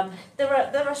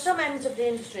 there are some ends of the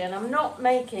industry, and I'm not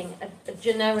making a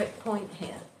generic point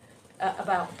here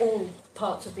about all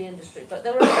parts of the industry, but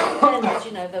there are some ends,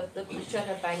 you know, the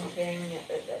shadow banking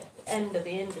end of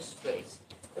the industries,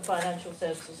 the financial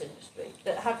services industry,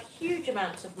 that have huge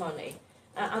amounts of money.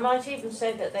 I might even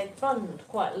say that they fund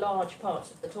quite large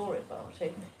parts of the Tory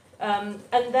party. And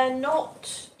they're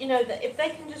not, you know, that if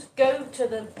they can just go to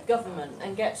the government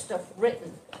and get stuff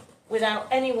written without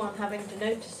anyone having to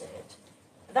notice it,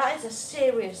 that is a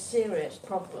serious, serious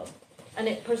problem. And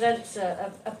it presents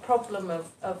a problem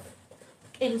of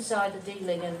insider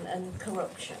dealing and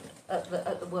corruption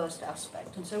at the worst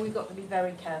aspect. And so we've got to be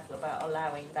very careful about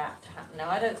allowing that to happen. Now,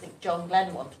 I don't think John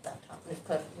Glenn wanted that to happen. He's a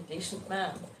perfectly decent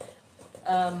man.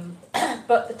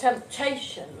 But the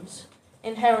temptations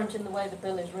inherent in the way the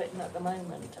bill is written at the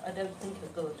moment, I don't think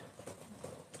are good.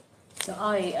 So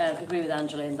I agree with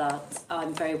Angela in that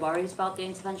I'm very worried about the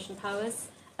intervention powers.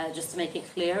 Just to make it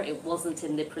clear, it wasn't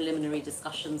in the preliminary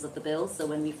discussions of the bill, so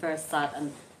when we first sat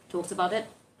and talked about it,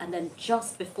 and then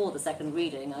just before the second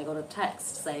reading, I got a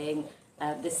text saying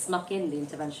this snuck in the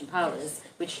intervention powers,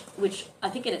 which I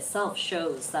think in itself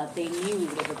shows that they knew we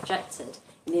would have objected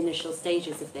in the initial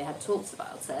stages if they had talked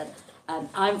about it.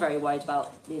 I'm very worried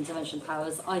about the intervention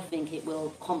powers. I think it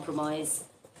will compromise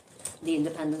the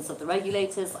independence of the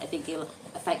regulators. I think it'll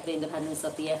affect the independence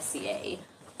of the FCA.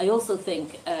 I also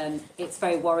think it's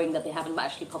very worrying that they haven't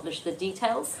actually published the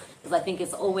details, because I think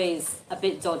it's always a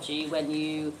bit dodgy when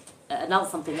you announce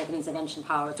something like an intervention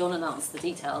power, don't announce the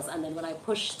details, and then when I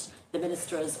pushed the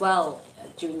minister as well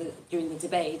during the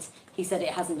debate, he said it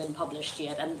hasn't been published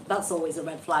yet, and that's always a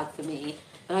red flag for me.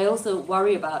 And I also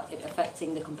worry about it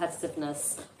affecting the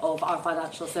competitiveness of our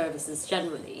financial services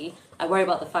generally. I worry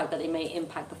about the fact that it may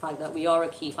impact the fact that we are a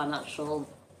key financial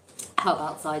hub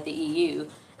outside the EU.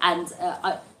 And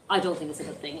I don't think it's a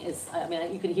good thing. I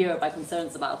mean, you can hear my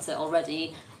concerns about it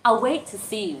already. I'll wait to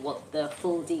see what the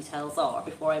full details are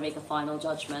before I make a final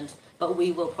judgment, but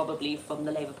we will probably, from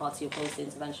the Labour Party, oppose the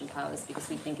intervention powers because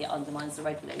we think it undermines the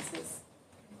regulators.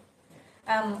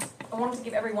 I wanted to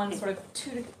give everyone sort of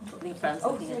two.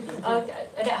 Oh,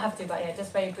 I don't have to, but yeah,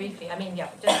 just very briefly. I mean, yeah,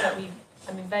 just that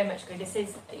very much agree. This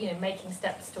is, making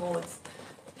steps towards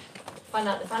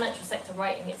the financial sector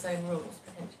writing its own rules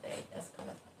potentially as kind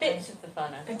of Bits of the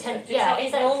financial sector. yeah, It's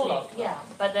exactly. not all of them. Yeah,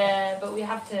 but we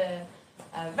have to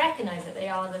recognise that they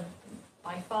are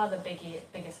by far the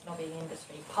biggest lobbying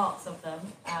industry. Parts of them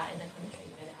in the country,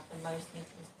 they have the most meetings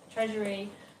with the Treasury.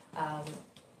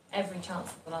 Every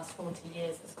chance of the last 40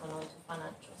 years has gone on to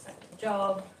financial sector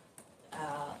job.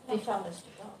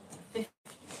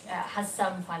 Has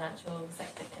some financial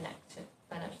sector connection.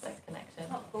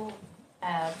 Not all.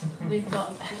 We've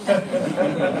got. You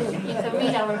can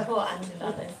read our report,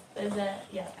 Angela. There's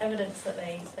evidence that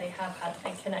they have had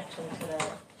a connection to the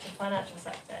financial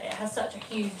sector. It has such a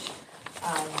huge.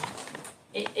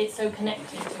 It's so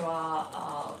connected to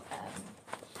our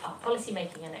policy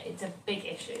making, and it's a big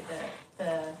issue.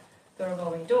 The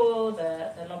revolving door,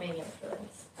 the lobbying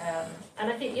influence,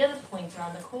 and I think the other point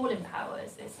around the call-in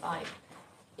powers is like,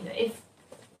 if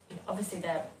obviously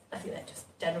I think they're just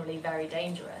generally very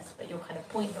dangerous, but your kind of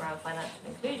point around financial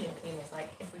inclusion, is like,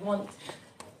 if we want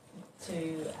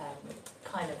to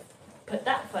kind of put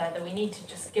that further, we need to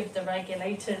just give the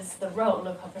regulators the role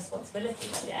of responsibility.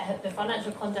 Yeah, the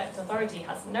Financial Conduct Authority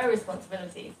has no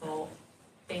responsibility for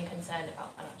being concerned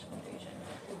about financial inclusion.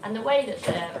 And the way that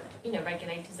the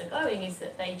regulators are going is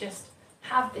that they just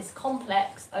have this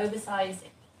complex, oversized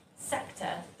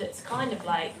sector that's kind of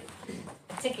like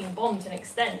a ticking bomb to an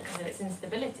extent because of its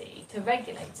instability to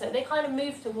regulate. So they kind of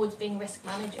move towards being risk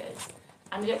managers,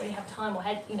 and they don't really have time or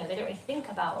head. They don't really think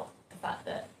about the fact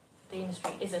that the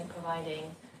industry isn't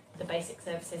providing the basic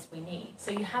services we need. So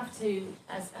you have to,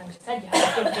 as Angela said, you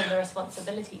have to give them the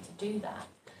responsibility to do that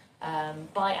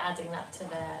by adding that to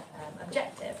their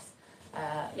objectives.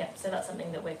 So that's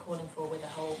something that we're calling for with a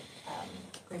whole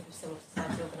group of civil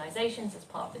society organisations as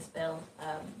part of this bill,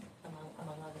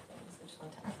 among other things. I just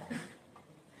want to add that.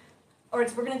 All right,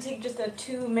 so we're going to take just a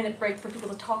 2-minute break for people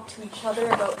to talk to each other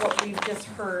about what we've just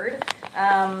heard.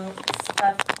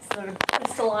 Sort of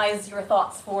crystallize your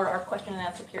thoughts for our question and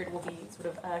answer period. We'll be sort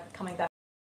of coming back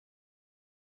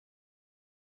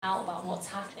out about what's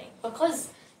happening, because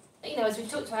as we've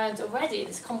talked about already,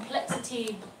 this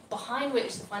complexity behind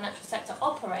which the financial sector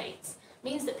operates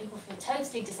means that people feel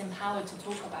totally disempowered to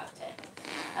talk about it.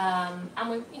 And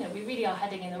we really are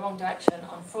heading in the wrong direction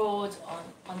on fraud,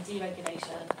 on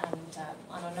deregulation, and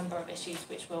on a number of issues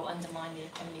which will undermine the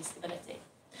economy's stability.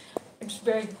 I just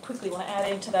very quickly want to add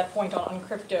into that point on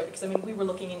crypto, because we were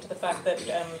looking into the fact that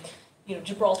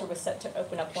Gibraltar was set to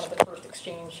open up one of the first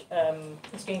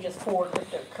exchanges for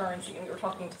cryptocurrency, and we were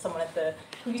talking to someone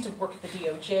who used to work at the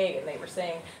DOJ, and they were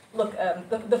saying, look,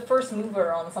 the first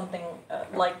mover on something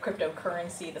like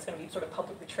cryptocurrency that's going to be sort of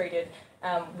publicly traded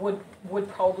would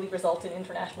probably result in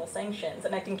international sanctions,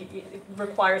 and I think it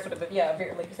requires sort of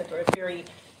very, like you said, sort of very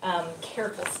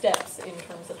careful steps in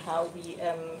terms of how we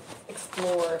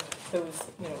explore those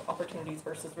opportunities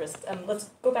versus risks. Let's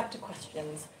go back to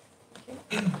questions.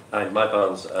 Hi, Mike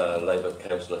Barnes, Labour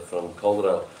councillor from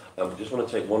Calderdale. Just want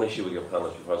to take one issue with your panel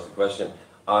before I ask the question.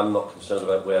 I'm not concerned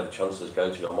about where the chancellors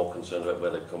go to. I'm more concerned about where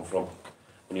they've come from.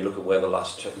 When you look at where the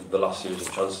last series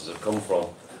of chancellors have come from,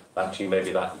 actually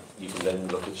maybe that you can then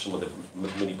look at some of the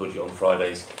mini budget on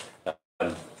Fridays,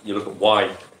 and you look at why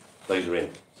those are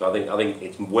in. So I think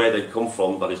it's where they've come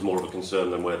from that is more of a concern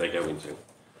than where they go into.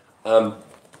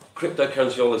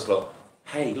 Cryptocurrency, all this lot.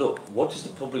 Hey, look, what does the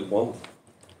public want?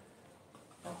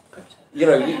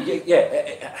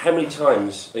 How many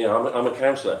times, I'm a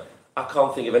councillor, I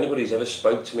can't think of anybody who's ever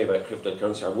spoke to me about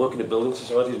cryptocurrency. I work in a building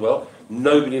society as well.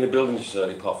 Nobody in a building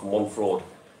society, apart from one fraud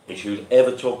issue, has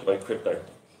ever talked about crypto.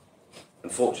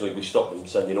 Unfortunately, we stopped them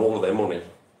sending all of their money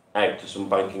out to some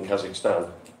bank in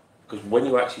Kazakhstan, because when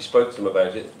you actually spoke to them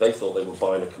about it, they thought they were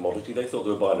buying a commodity, they thought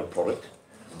they were buying a product,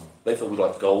 they thought it was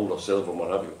like gold or silver and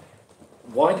what have you.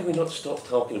 Why do we not stop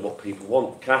talking about what people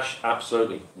want? Cash,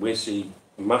 absolutely. We see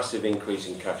massive increase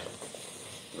in cash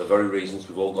for the very reasons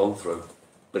we've all gone through,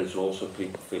 but it's also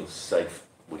people feel safe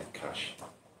with cash.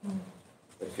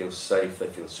 They feel safe, they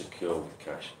feel secure with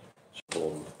cash. It's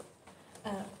important.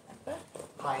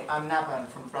 Hi, I'm Navan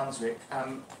from Brunswick.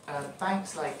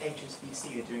 Banks like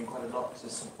HSBC are doing quite a lot to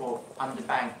support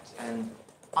underbanked and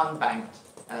unbanked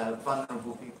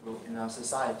vulnerable people in our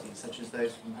society, such as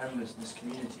those from homelessness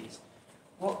communities.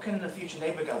 What can the future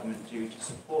Labour government do to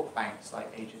support banks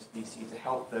like HSBC to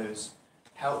help those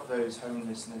help those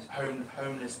homeless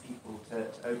people to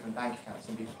open bank accounts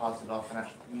and be part of our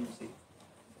financial community.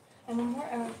 And one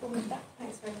more with that,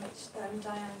 thanks very much.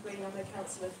 Diane Green, I'm a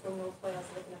councillor from North Wales,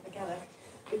 living in Abergele.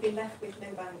 We've been left with no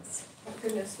banks, thank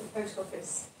goodness for the post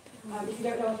office. If you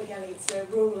don't know Abergele, it's a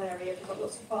rural area. We've got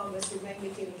lots of farmers who mainly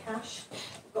deal in cash.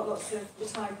 We've got lots of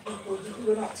retired people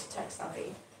who are not tech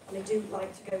savvy, and they do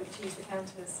like to go to use the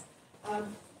counters.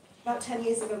 About 10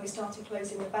 years ago, we started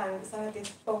closing the banks. I had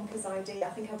this bonkers idea.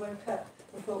 I think I woke up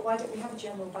and thought, why don't we have a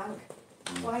general bank?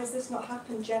 Why has this not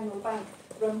happened? General bank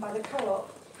run by the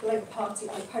co-op, the Labour Party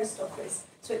and the post office,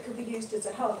 so it could be used as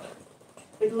a hub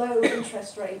with low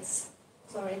interest rates,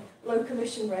 low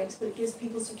commission rates, but it gives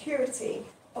people security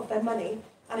of their money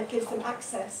and it gives them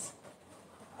access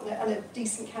and a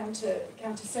decent counter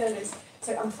service.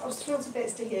 So I was thrilled to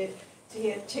bits to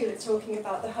hear Tula talking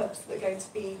about the hubs that are going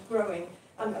to be growing.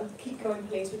 And keep going,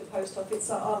 please, with the post office. It's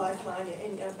our lifeline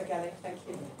in Abergele. Thank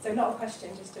you. So not a question,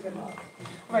 just a remark.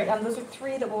 Right, and those are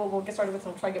three that we'll get started with,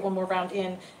 and we'll try to get one more round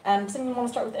in. Does anyone want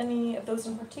to start with any of those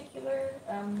in particular?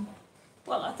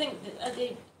 Well, I think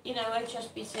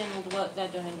HSBC and all the work they're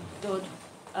doing good.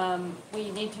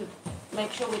 We need to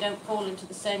make sure we don't fall into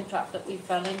the same trap that we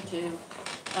fell into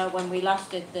when we last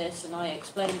did this, and I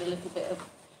explained a little bit of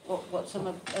what some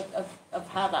of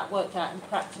how that worked out in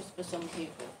practice for some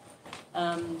people.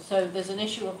 So there's an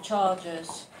issue of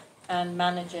charges and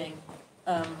managing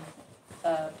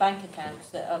bank accounts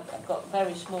that have got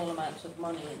very small amounts of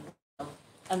money in them,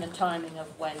 and the timing of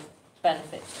when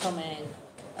benefits come in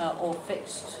or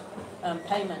fixed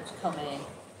payments come in,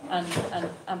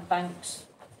 and banks,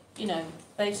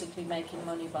 basically making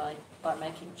money by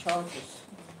making charges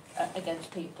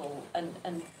against people, and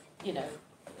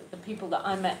the people that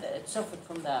I met that had suffered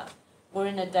from that were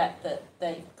in a debt that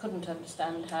they couldn't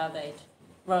understand how they'd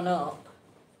run up,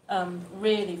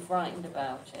 really frightened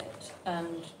about it,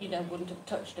 and wouldn't have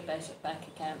touched a basic bank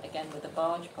account again with a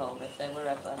barge pole if they were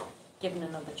ever given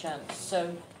another chance.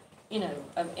 So,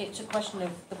 it's a question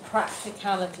of the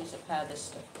practicalities of how this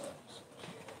stuff works.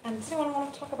 And does anyone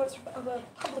want to talk about sort of a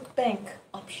public bank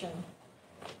option?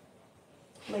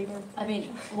 Labour. I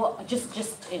mean,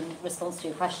 just in response to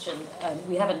your question,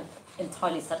 we haven't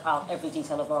entirely set out every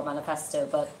detail of our manifesto,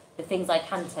 but the things I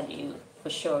can tell you for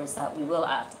sure is that we will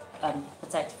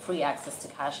protect free access to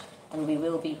cash, and we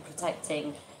will be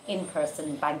protecting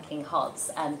in-person banking hubs.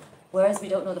 And whereas we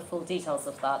don't know the full details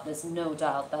of that, there's no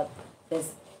doubt that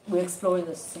we're exploring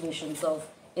the solutions of,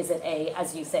 is it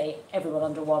as you say, everyone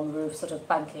under one roof sort of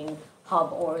banking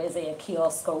hub, or is it a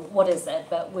kiosk, or what is it?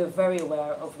 But we're very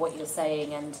aware of what you're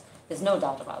saying, and there's no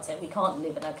doubt about it. We can't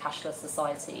live in a cashless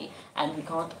society, and we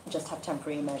can't just have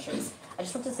temporary measures. I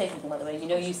just want to say something, by the way.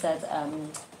 You said,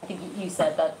 I think you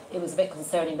said that it was a bit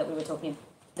concerning that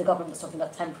the government was talking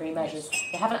about temporary measures.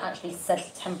 They haven't actually said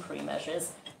temporary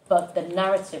measures, but the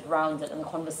narrative around it and the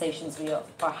conversations we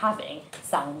are having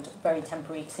sound very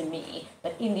temporary to me.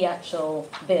 But in the actual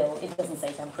bill, it doesn't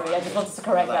say temporary. I just wanted to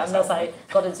correct that unless I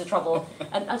got into trouble.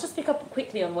 And I'll just pick up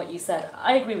quickly on what you said.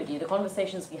 I agree with you. The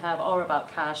conversations we have are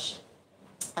about cash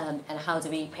and how do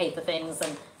we pay for things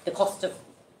and the cost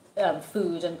of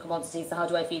food and commodities. So how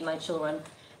do I feed my children?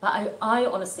 But I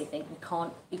honestly think we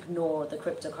can't ignore the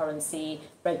cryptocurrency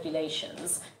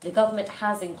regulations. The government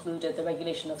has included the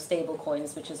regulation of stable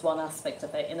coins, which is one aspect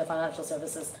of it, in the Financial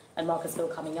Services and Markets Bill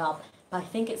coming up. But I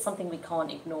think it's something we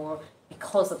can't ignore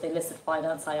because of the illicit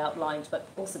finance I outlined, but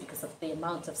also because of the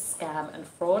amount of scam and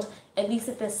fraud. At least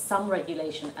if there's some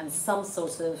regulation and some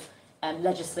sort of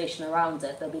legislation around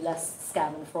it, there'll be less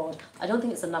scam and fraud. I don't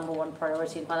think it's the number one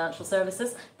priority in financial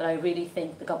services, but I really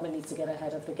think the government needs to get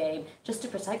ahead of the game just to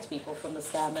protect people from the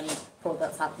scam and fraud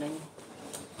that's happening.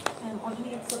 On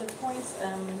any sort of points?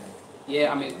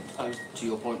 Yeah, I mean, to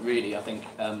your point, really, I think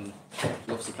we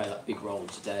obviously play that big role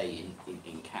today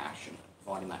in cash and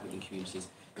providing that within communities.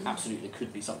 Absolutely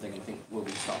could be something, I think, where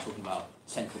we start talking about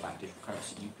central bank digital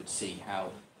currency, you could see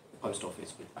how the Post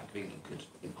Office with Bank of England could,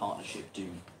 in partnership, do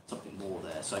something more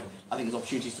there. So I think there's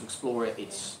opportunities to explore it.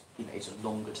 It's a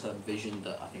longer term vision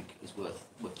that I think is worth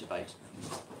debate.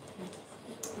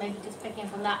 Maybe just picking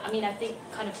from that, I mean, I think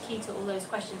kind of key to all those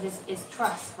questions is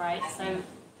trust, right? So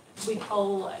we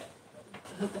poll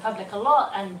the public a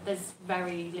lot, and there's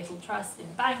very little trust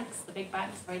in banks, the big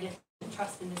banks, very little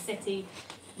trust in the city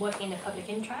working in the public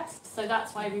interest. So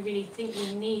that's why we really think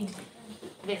we need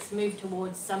this move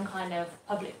towards some kind of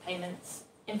public payments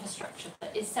infrastructure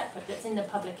that is separate, that's in the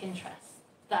public interest,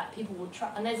 that people will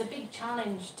trust. And there's a big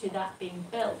challenge to that being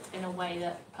built in a way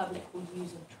that the public will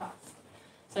use and trust.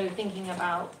 So thinking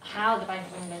about how the Bank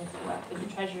of England can work with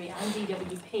the Treasury and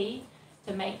DWP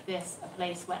to make this a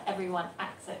place where everyone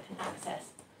can access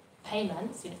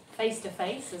payments, face to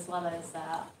face as well as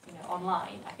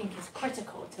online, I think is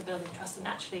critical to building trust and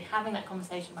actually having that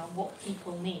conversation about what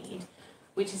people need,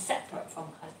 which is separate from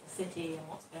kind of the city and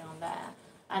what's going on there.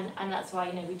 And that's why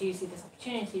we do see this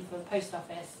opportunity for the post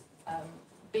office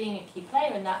being a key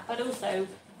player in that, but also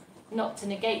not to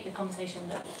negate the conversation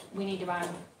that we need around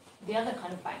the other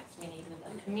kind of banks we need,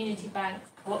 the community banks,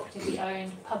 cooperatively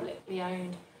owned, publicly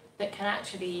owned, that can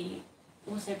actually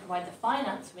also provide the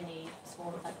finance we need for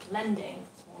small lending,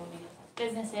 for small and medium-sized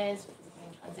businesses, for the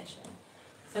green transition.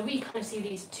 So we kind of see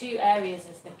these two areas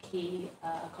as the key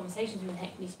conversations we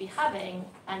need to be having,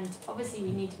 and obviously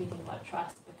we need to be thinking about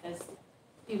trust because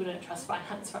people don't trust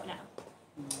finance right now.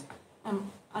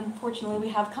 Unfortunately, we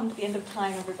have come to the end of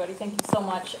time, everybody. Thank you so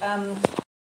much.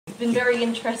 It's been very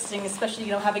interesting, especially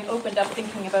having opened up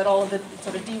thinking about all of the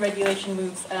sort of deregulation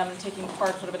moves taking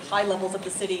part sort of at high levels of the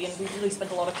city, and we've really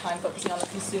spent a lot of time focusing on the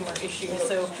consumer issue.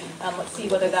 So let's see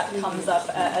whether that comes up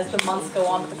as the months go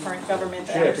on with the current government.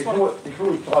 Yeah, before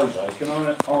we close though, can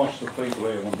I ask the people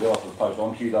here on behalf of the Post,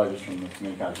 I'm Hugh Davis from the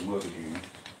Communication Workers Union,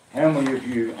 how many of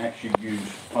you actually use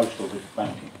post office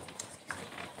banking?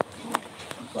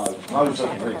 So most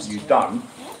of you don't,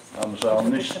 so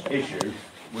on this issue,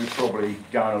 we're probably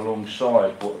going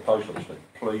alongside what the post office do.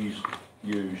 Please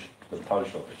use the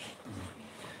post office.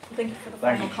 Thank you for the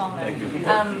final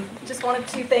comment. Just wanted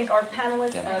to thank our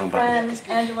panelists, Fran,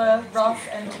 Angela, Ross,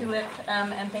 and Tulip,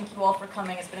 and thank you all for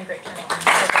coming. It's been a great journey.